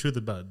found out the truth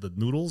about the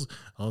noodles,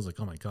 I was like,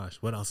 oh my gosh,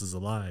 what else is a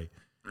lie?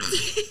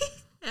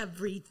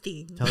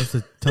 Everything. Tell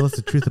us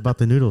the truth about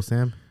the noodles,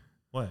 Sam.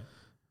 What?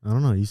 I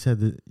don't know. You said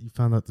that you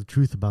found out the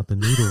truth about the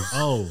noodles.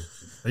 Oh,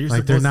 that you're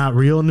Like they're supposed- not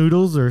real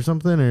noodles or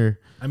something, or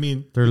I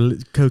mean, they're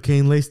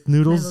cocaine laced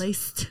noodles.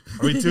 Laced.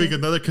 are we doing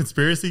another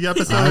conspiracy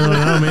episode? I don't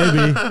know.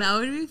 Maybe. That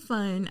would be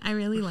fun. I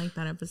really like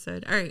that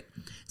episode. All right.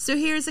 So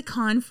here's a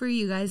con for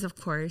you guys, of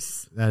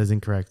course. That is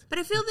incorrect. But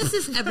I feel this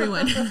is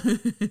everyone.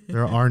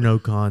 There are no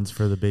cons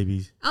for the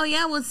babies. Oh,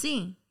 yeah, we'll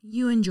see.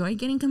 You enjoy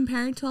getting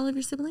compared to all of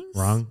your siblings?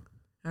 Wrong.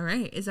 All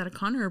right. Is that a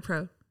con or a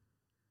pro?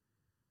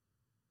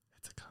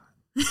 It's a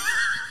con.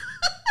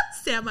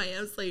 Sam, I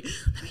was like,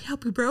 let me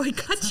help you, bro. I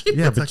got you.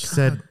 Yeah, It's but a you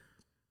said. con.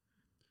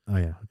 Oh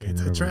yeah. Okay.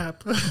 It's never a mind.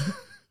 trap.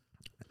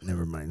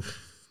 Never mind.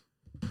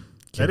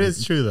 That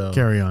is true, though.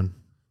 Carry on.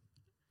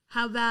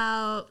 How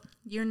about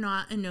you're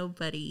not a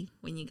nobody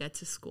when you get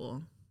to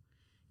school?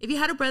 If you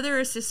had a brother or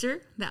a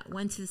sister that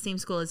went to the same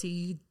school as you,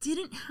 you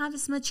didn't have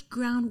as much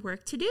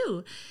groundwork to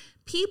do.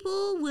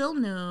 People will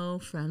know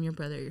from your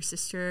brother or your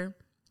sister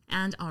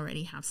and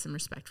already have some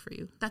respect for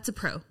you. That's a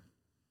pro.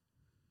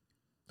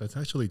 That's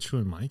actually true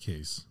in my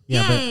case.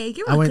 Yeah, Yay, but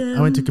you're I went to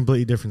welcome.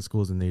 completely different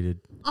schools than they did,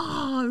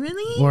 Oh,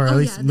 really? or at Oh,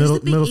 least yeah, there's a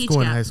big middle age school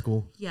and gap. high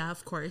school. Yeah,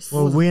 of course.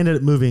 Well, we ended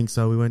up moving,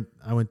 so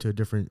I went to a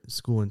different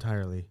school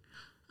entirely.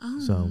 oh,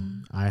 So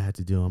I had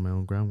to do all my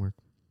own groundwork.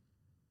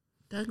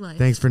 Doug life.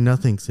 Thanks for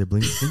nothing,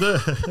 siblings.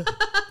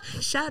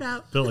 Shout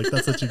out. Feel like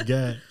that's what you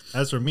get.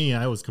 As for me,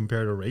 I was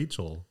compared to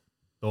Rachel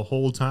the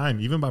whole time,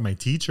 even by my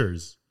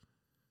teachers.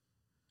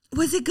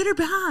 Was it good or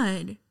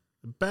bad?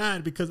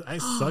 Bad because I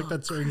sucked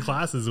at certain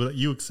classes that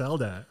you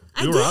excelled at.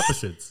 I We were did?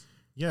 opposites.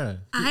 Yeah.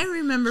 I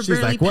remember She's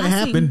barely like, "What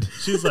passing. happened?"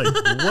 She's like,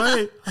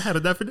 what? I had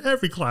an F in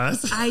every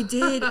class. I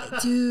did,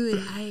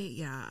 dude.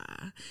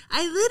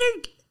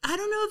 I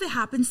don't know if it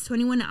happens to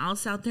anyone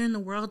else out there in the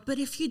world, but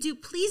if you do,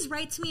 please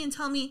write to me and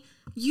tell me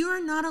you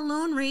are not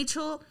alone,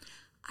 Rachel.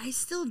 I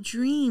still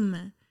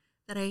dream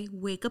that I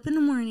wake up in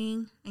the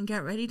morning and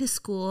get ready to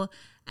school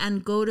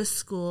and go to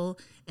school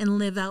and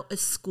live out a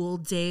school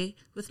day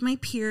with my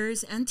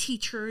peers and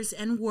teachers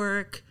and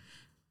work.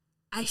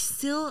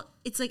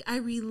 It's like I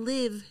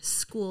relive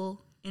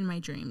school in my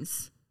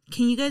dreams.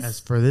 Can you guys? As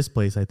for this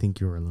place, I think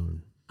you're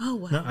alone. Oh,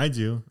 wow. No, I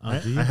do.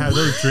 do you? I have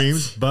those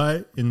dreams,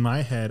 but in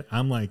my head,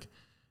 I'm like,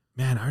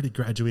 man, I already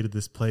graduated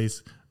this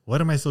place.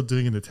 What am I still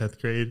doing in the 10th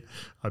grade?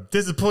 I'm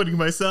disappointing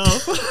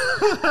myself.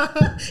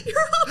 You're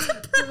all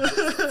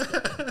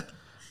depressed.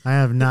 I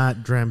have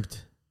not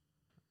dreamt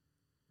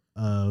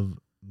of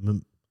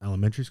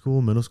elementary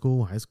school, middle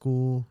school, high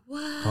school,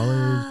 Wow.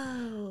 college.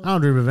 I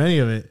don't dream of any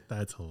of it.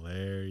 That's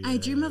hilarious. I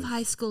dream of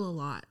high school a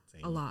lot.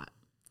 Same. A lot.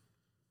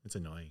 It's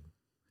annoying.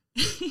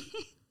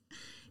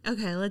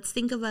 Okay, let's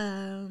think of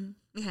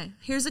okay,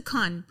 here's a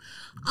con.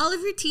 All of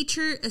your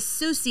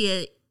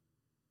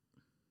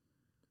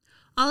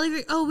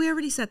we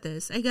already said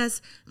this. I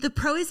guess the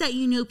pro is that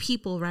you know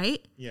people,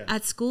 right? Yeah.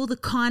 At school, the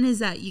con is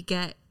that you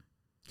get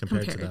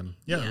Compared to compared. them.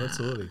 Yeah, Yeah.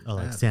 absolutely. Oh,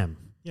 like Bad. Sam.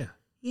 Yeah.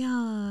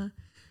 yeah.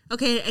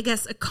 Okay, I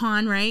guess a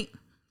con, right?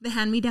 The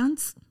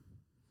hand-me-downs.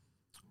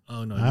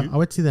 Oh, no. I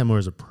would see that more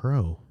as a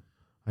pro.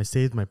 I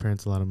saved my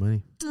parents a lot of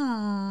money.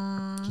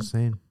 Aww. Just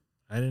saying.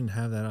 I didn't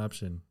have that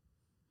option.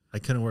 I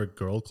couldn't wear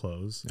girl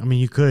clothes. I mean,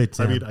 you could.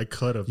 Sam. I mean, I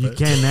could have. you but-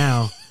 can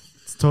now.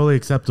 It's totally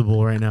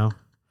acceptable right now.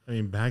 I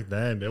mean, back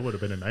then, it would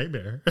have been a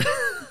nightmare.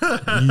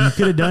 You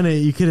could have done it.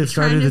 You could have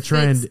started the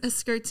Trying to trend. fit a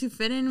skirt to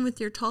fit in with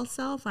your tall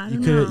self. I You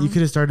don't could know. have. You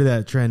could have started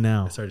that trend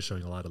now. I started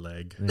showing a lot of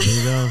leg. There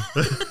you go.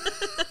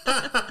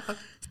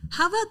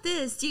 How about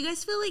this? Do you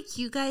guys feel like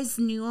you guys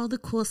knew all the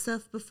cool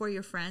stuff before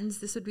your friends?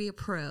 This would be a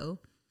pro.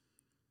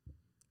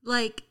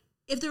 Like,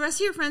 if the rest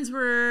of your friends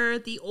were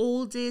the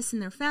oldest in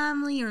their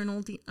family or an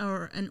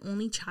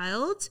only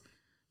child,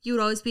 you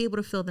would always be able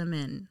to fill them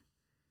in.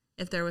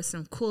 If there was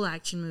some cool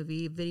action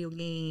movie, video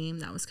game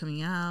that was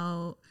coming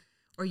out,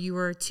 or you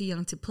were too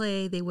young to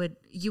play,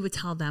 you would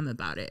tell them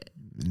about it.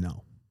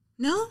 No.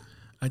 No?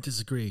 I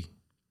disagree.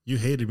 You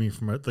hated me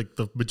from like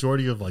the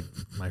majority of like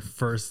my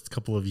first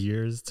couple of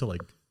years to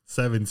like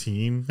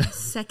 17.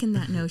 Second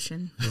that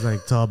notion. It was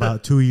like till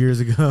about 2 years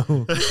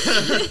ago.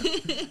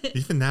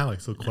 Even now, I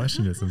still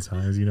question it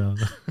sometimes, you know.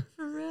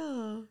 For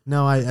real.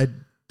 No, I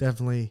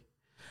definitely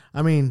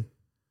I mean,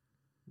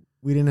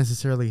 we didn't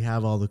necessarily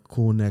have all the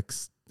cool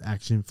next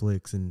action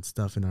flicks and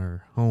stuff in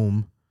our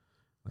home.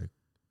 Like,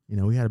 you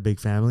know, we had a big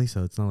family,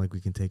 so it's not like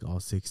we can take all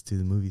 6 to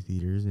the movie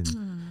theaters and,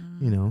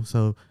 you know,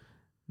 so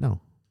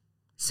no.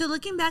 So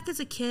looking back as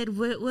a kid,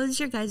 what was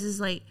your guys'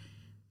 like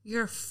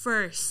your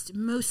first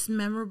most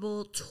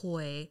memorable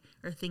toy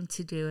or thing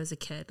to do as a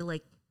kid?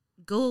 Like,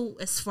 go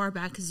as far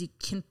back as you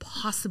can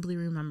possibly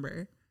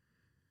remember.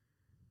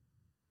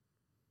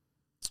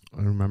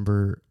 I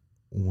remember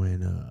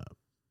when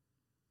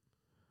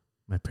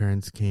my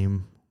parents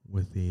came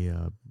with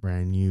a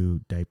brand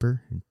new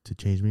diaper to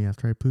change me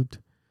after I pooped.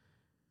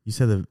 You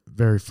said the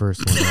very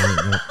first one,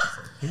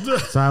 right?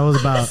 So I was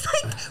about,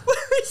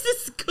 Where is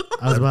this going?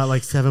 I was about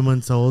like 7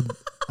 months old.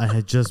 I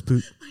had just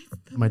pooped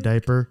my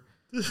diaper.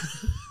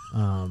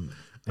 And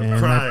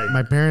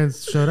my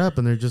parents showed up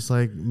and they're just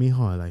like,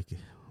 Mijo, like,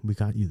 we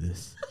got you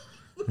this.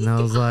 And I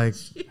was like,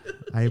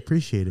 I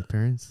appreciate it,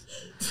 parents.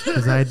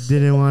 Because I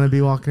didn't want to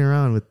be walking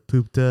around with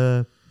pooped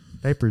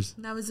diapers.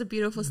 That was a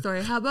beautiful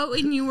story. How about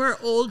when you were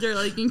older,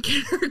 like in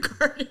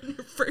kindergarten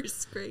or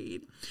first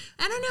grade?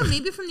 I don't know,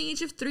 maybe from the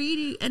age of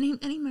 3 to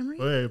any memory?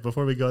 Wait,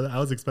 before we go, I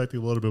was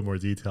expecting a little bit more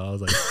detail. I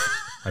was like,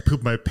 I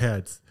pooped my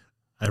pants.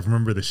 I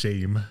remember the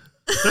shame.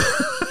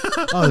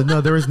 Oh,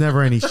 no, there was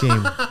never any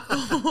shame.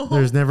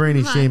 There was never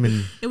any shame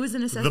in. It was a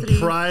necessity. The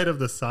pride of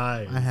the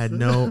size. I had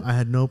no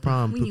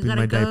problem When you pooping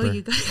gotta my go, diaper.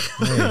 you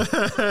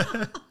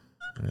gotta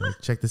go. Hey,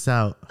 check this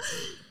out.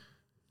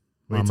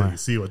 Wait till you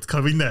see what's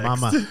coming next.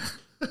 Mama,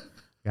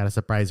 got a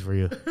surprise for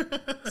you.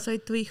 Soy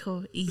tu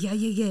hijo.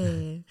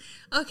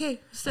 Yeah. Okay,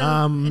 so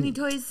any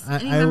toys?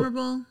 Any I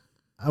memorable?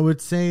 I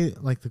would say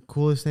like the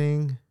coolest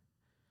thing.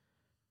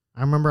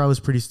 I remember I was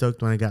pretty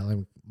stoked when I got like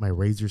my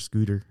Razor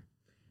scooter.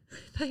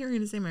 I thought you were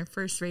going to say my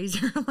first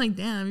Razor. I'm like,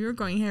 damn, you were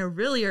going here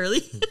really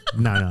early.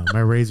 No, my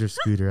Razor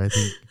scooter. I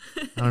think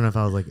I don't know if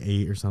I was like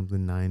 8 or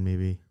something, 9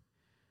 maybe.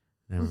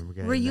 I remember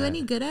getting Were you that.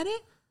 any good at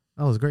it?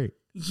 That was great.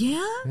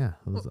 Yeah? Yeah,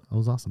 it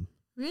was awesome.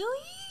 Really?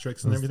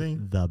 Tricks It and was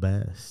everything. the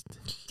best.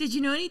 Did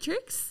you know any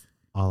tricks?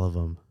 All of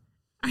them.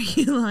 Are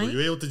you Were lying?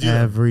 you able to do that?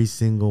 Every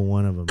single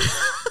one of them.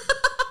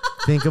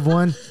 Think of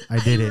one. I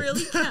did I it.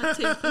 really can't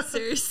take you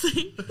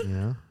seriously. You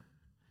know?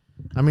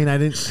 I mean, I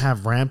didn't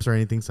have ramps or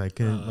anything, so I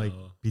couldn't like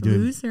be doing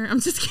Loser. I'm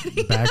just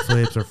kidding.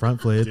 backflips or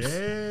front flips.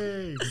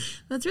 Dang.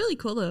 That's really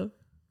cool though.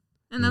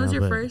 And that was Yeah,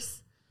 your but-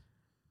 first?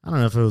 I don't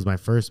know if it was my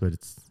first, but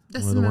it's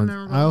That's one of the ones.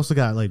 memorable. I also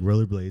got like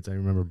rollerblades. I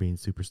remember being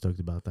super stoked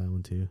about that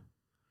one too.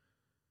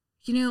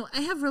 You know,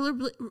 I have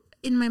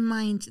in my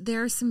mind.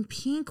 There are some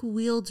pink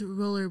wheeled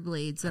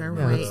rollerblades that are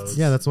Yeah, white. those.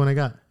 yeah, that's the one I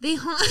got. They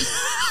haunt.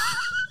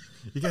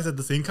 You guys had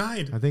the same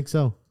kind. I think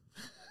so.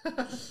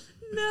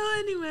 No,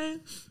 anyway,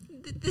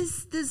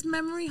 this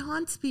memory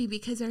haunts me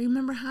because I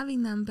remember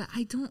having them, but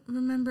I don't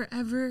remember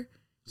ever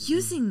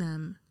using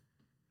them.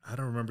 I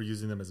don't remember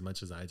using them as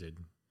much as I did.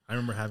 I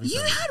remember having You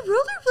some had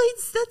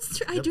rollerblades. That's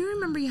true. I Yep. do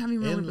remember you having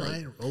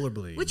rollerblades. inline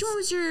rollerblades. Which one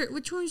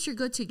was your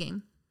go-to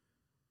game,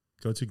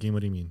 Go-to game? What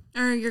do you mean?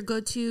 or your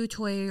go-to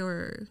toy,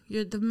 or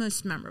your the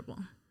most memorable?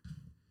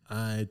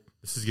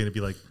 This is gonna be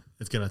like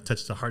it's gonna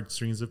touch the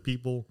heartstrings of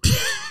people.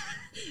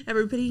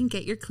 Everybody can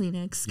get your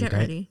Kleenex. Get Your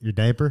ready. Your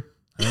diaper.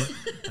 I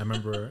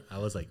remember I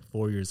was like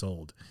 4 years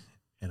old,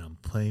 and I'm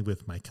playing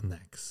with my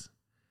Connects,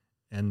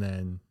 and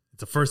then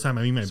it's the first time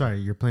I meet my Sorry,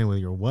 you're playing with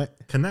your what?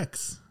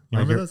 Connects. You Like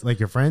remember your, those? like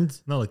your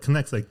friends? No, like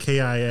Connects, like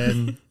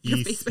KINECTS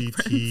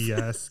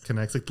Facebook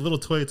Connects, like the little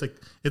toy.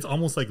 It's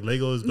almost like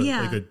Legos, but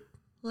Yeah. like a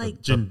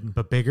Like gin.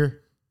 But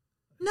bigger?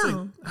 It's like-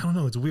 no, I don't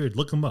know. It's weird.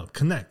 Look them up.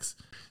 Connects.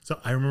 So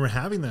I remember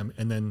having them,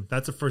 and then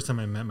that's the first time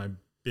I met my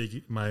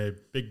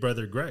big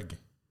brother Greg,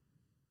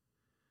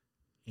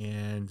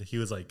 and he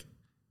was like,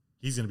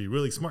 he's gonna be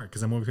really smart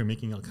because I'm over here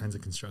making all kinds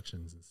of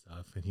constructions and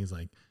stuff, and he's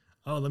like,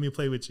 oh, let me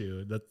play with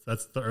you.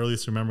 That's the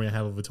earliest memory I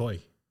have of a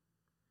toy.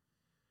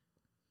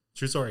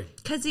 True story.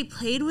 because he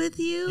played with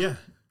you. Yeah,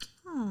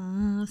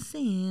 Oh,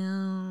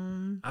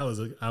 Sam, I'm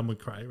gonna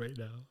cry right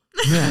now.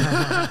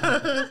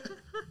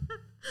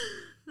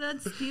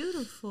 that's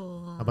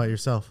beautiful. How about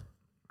yourself?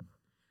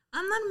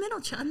 I'm not a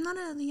middle child. I'm not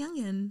a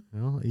youngin.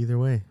 Well, either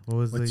way. What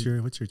was What's the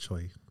your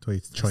toy? I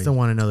still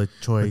want to know the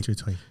Troy. What's your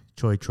toy?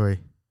 Troy.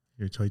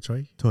 Your toy?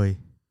 Toy. Toy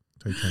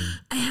train.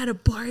 I had a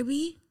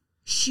Barbie.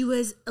 She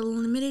was a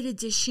limited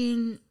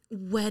edition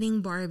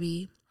wedding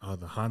Barbie. Oh,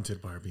 the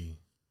haunted Barbie.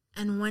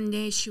 And one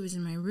day she was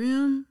in my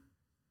room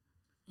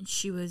and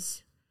she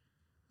was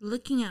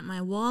looking at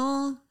my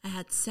wall. I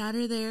had sat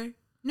her there.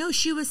 No,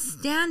 she was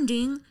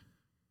standing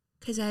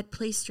because I had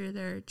placed her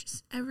there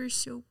just ever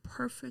so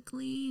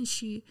perfectly.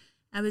 And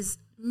I was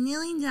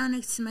kneeling down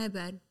next to my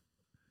bed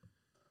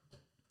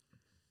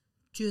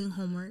doing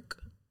homework.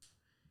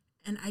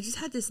 And I just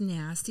had this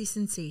nasty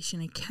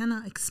sensation. I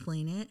cannot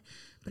explain it.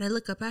 But I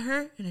look up at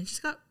her and I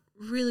just got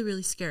really,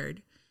 really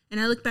scared. And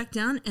I look back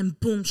down and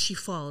boom, she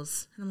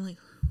falls. And I'm like,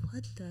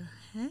 what the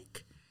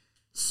heck?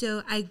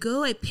 So I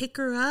pick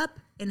her up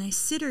and I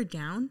sit her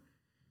down.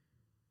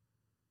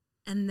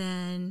 And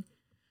then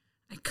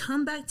I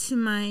come back to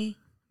my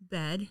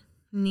bed,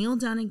 kneel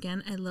down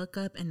again. I look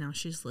up and now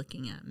she's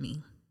looking at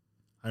me.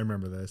 I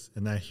remember this.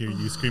 And I hear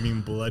you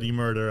screaming bloody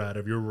murder out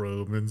of your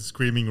room and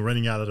screaming,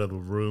 running out of the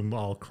room,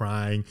 all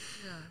crying.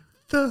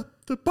 Yeah.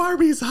 The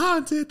Barbie's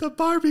haunted. The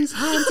Barbie's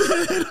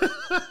haunted.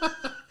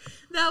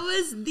 That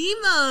was the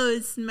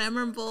most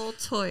memorable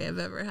toy I've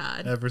ever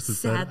had. Ever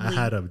since then, I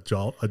had a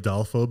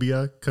doll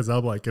phobia because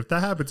I'm like, if that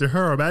happened to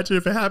her, imagine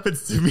if it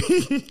happens to me.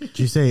 Did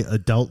you say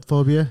adult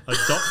phobia?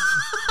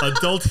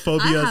 Adult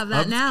phobia. I have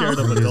that I'm now. scared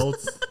of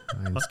adults.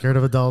 I'm scared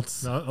of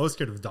adults. No, I was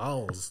scared of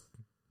dolls.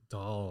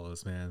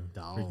 Dolls, man.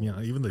 Dolls. Freak me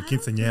out. Even the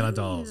quinceañera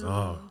dolls.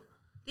 Oh.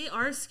 They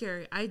are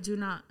scary. I do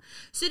not.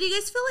 So do you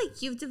guys feel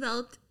like you've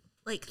developed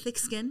like thick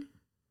skin?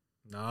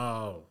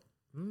 No.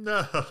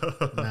 Nah,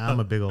 I'm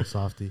a big old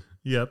softie.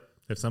 Yep.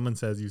 If someone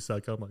says you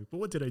suck, I'm like, but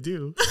what did I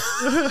do?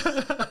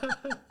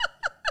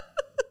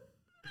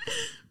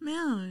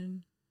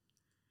 Man.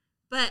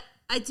 But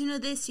I do know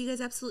this. You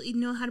guys absolutely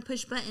know how to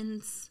push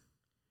buttons.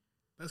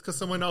 That's because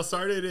someone else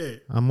started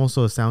it. I'm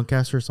also a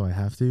soundcaster, so I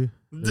have to.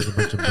 There's a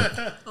bunch of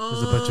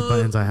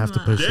buttons I have to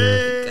push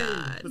here.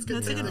 God.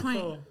 That's a good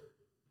point.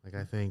 Like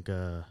I think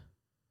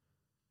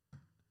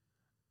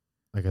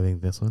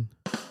this one.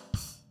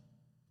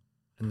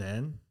 And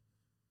then?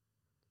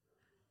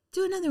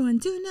 Do another one.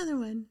 Do another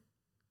one.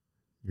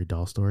 Your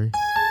doll story.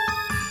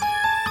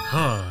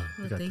 Oh,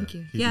 thank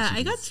you. Yeah,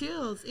 I got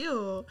chills.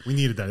 Ew. We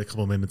needed that a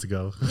couple minutes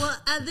ago. Well,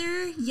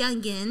 other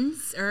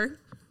youngins or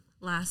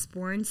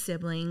last-born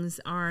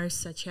siblings are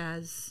such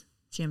as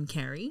Jim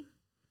Carrey.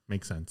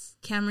 Makes sense.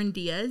 Cameron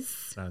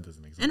Diaz. That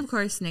doesn't make sense. And, of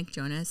course, Nick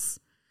Jonas.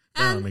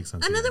 That And makes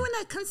sense. another one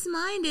that comes to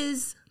mind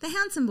is the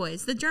Handsome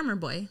Boys, the drummer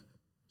boy.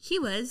 He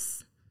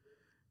was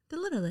the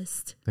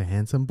littlest. The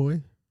handsome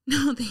boy?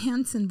 No, the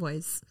Hanson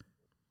Boys.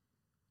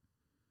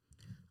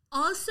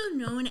 Also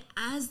known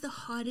as the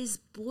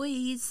hottest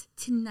boys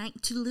to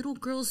little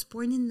girls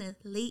born in the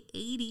late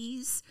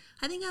 80s.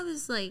 I think I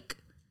was like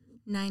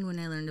 9 when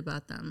I learned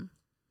about them.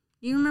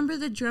 You remember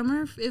the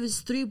drummer? It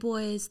was 3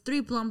 boys,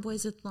 3 blonde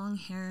boys with long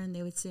hair, and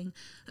they would sing,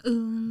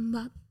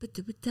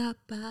 ba-doo-ba-doo-ba.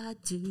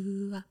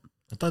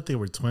 I thought they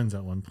were twins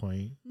at one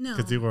point. No.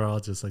 Because they were all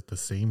just like the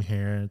same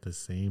hair, the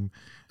same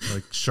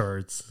like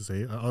shirts.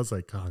 I was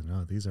like, oh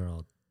no, these are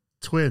all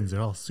twins.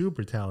 They're all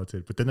super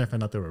talented. But then I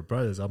found out they were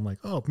brothers. I'm like,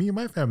 oh, me and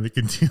my family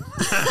can do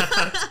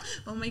that.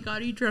 Oh my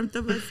God, you dreamt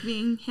of us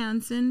being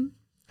Hanson?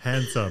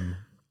 Handsome.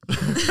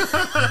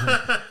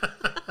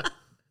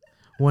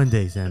 One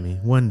day, Sammy.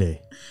 One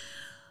day.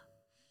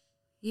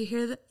 You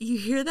hear that? You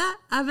hear that?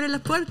 Abre la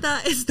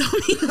puerta. It's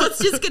Domino's.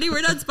 Just kidding.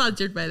 We're not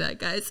sponsored by that,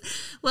 guys.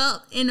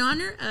 Well, in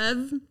honor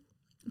of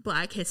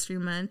Black History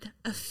Month,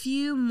 a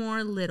few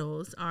more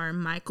littles are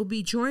Michael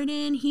B.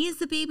 Jordan. He is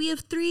the baby of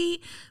 3.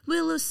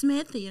 Willow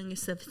Smith, the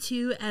youngest of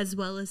 2, as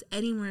well as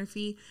Eddie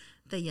Murphy,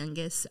 the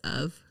youngest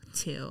of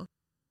 2.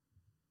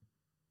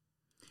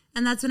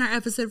 And that's been our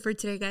episode for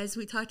today, guys.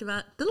 We talked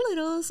about the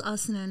littles,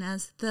 also known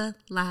as the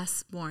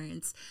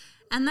lastborns.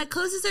 And that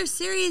closes our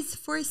series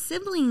for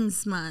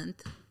Siblings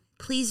Month.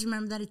 Please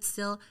remember that it's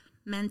still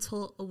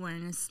Mental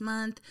Awareness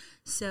Month.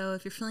 So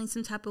if you're feeling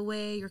some type of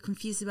way, you're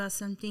confused about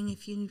something,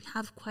 if you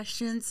have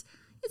questions,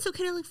 it's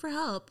okay to look for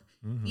help.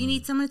 Mm-hmm. You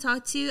need someone to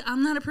talk to.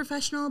 I'm not a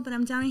professional, but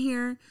I'm down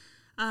here,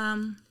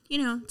 to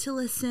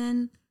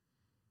listen.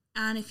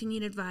 And if you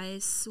need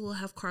advice, we'll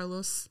have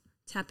Carlos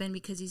tap in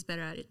because he's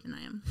better at it than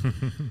I am.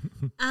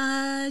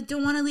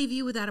 Don't want to leave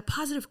you without a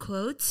positive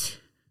quote.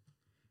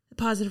 The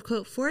positive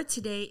quote for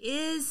today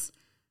is,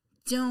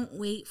 don't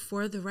wait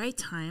for the right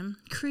time,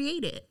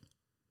 create it.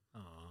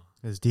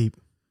 It's deep.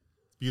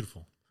 It's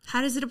beautiful.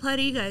 How does it apply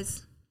to you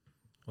guys?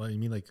 What, you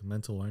mean like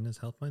Mental Awareness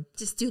Health Month?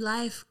 Just do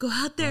life. Go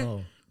out there.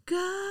 Oh.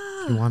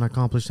 Go. If you want to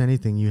accomplish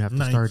anything, you have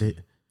to start it.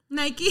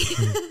 Nike.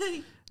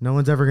 No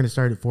one's ever going to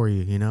start it for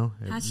you, you know?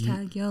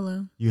 Hashtag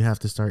YOLO. You have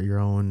to start your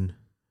own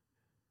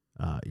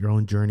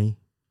journey.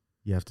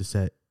 You have to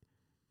set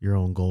your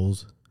own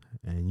goals,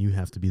 and you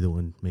have to be the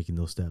one making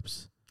those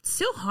steps. It's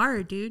so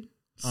hard, dude.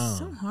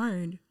 So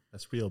hard.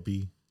 That's real,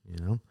 B. You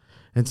know?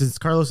 And since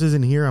Carlos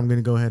isn't here, I'm going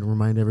to go ahead and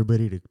remind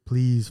everybody to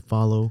please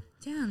follow.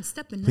 Damn,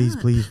 stepping Please,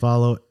 up. please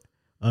follow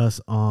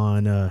us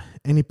on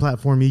any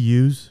platform you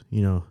use,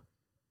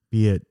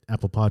 be it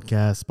Apple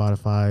Podcasts,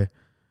 Spotify,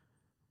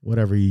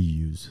 whatever you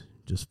use.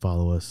 Just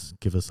follow us,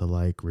 give us a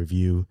like,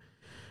 review.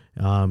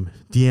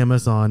 DM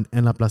us on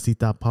En La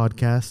Placita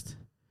Podcast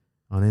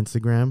on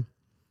Instagram.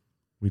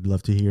 We'd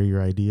love to hear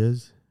your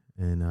ideas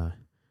and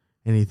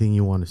anything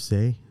you want to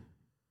say,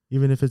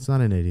 even if it's not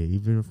an idea,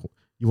 even if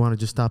you want to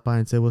just stop by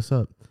and say what's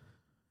up,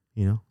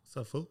 What's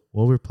up, fool?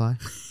 we'll reply,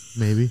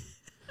 maybe,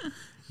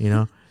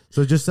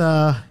 So just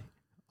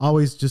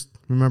always just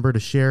remember to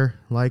share,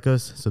 like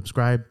us,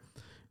 subscribe,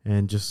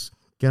 and just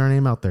get our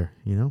name out there.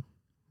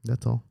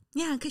 That's all.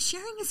 Yeah, because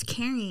sharing is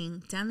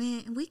caring. Damn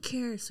it, we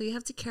care, so you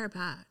have to care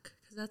back,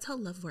 because that's how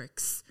love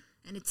works.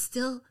 And it's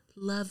still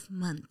Love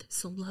Month,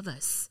 so love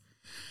us.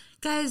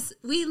 Guys,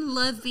 we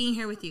love being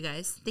here with you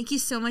guys. Thank you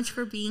so much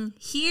for being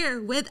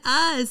here with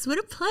us. What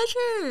a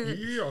pleasure.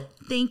 Yeah.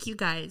 Thank you,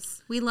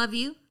 guys. We love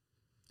you.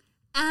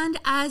 And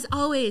as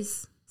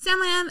always, Sam,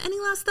 any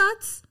last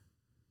thoughts?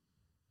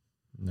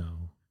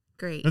 No.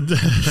 Great.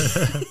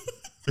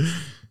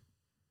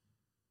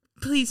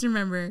 Please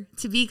remember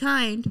to be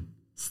kind,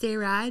 stay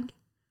rad,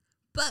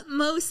 but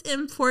most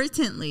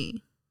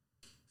importantly,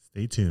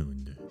 stay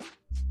tuned.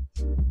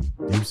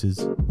 Deuces.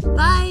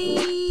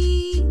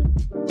 Bye.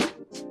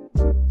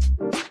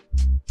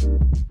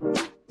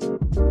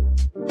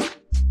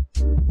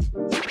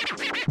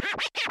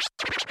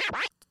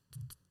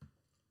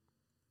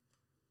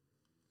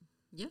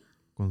 ¿Ya?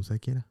 Cuando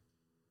usted quiera.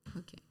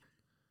 Ok.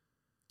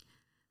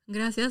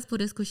 Gracias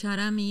por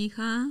escuchar a mi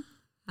hija,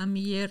 a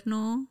mi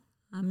yerno,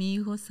 a mi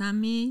hijo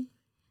Sammy,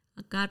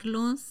 a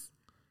Carlos.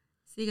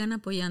 Sigan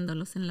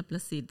apoyándolos en la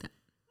placita.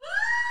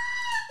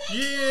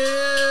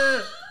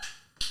 Yeah!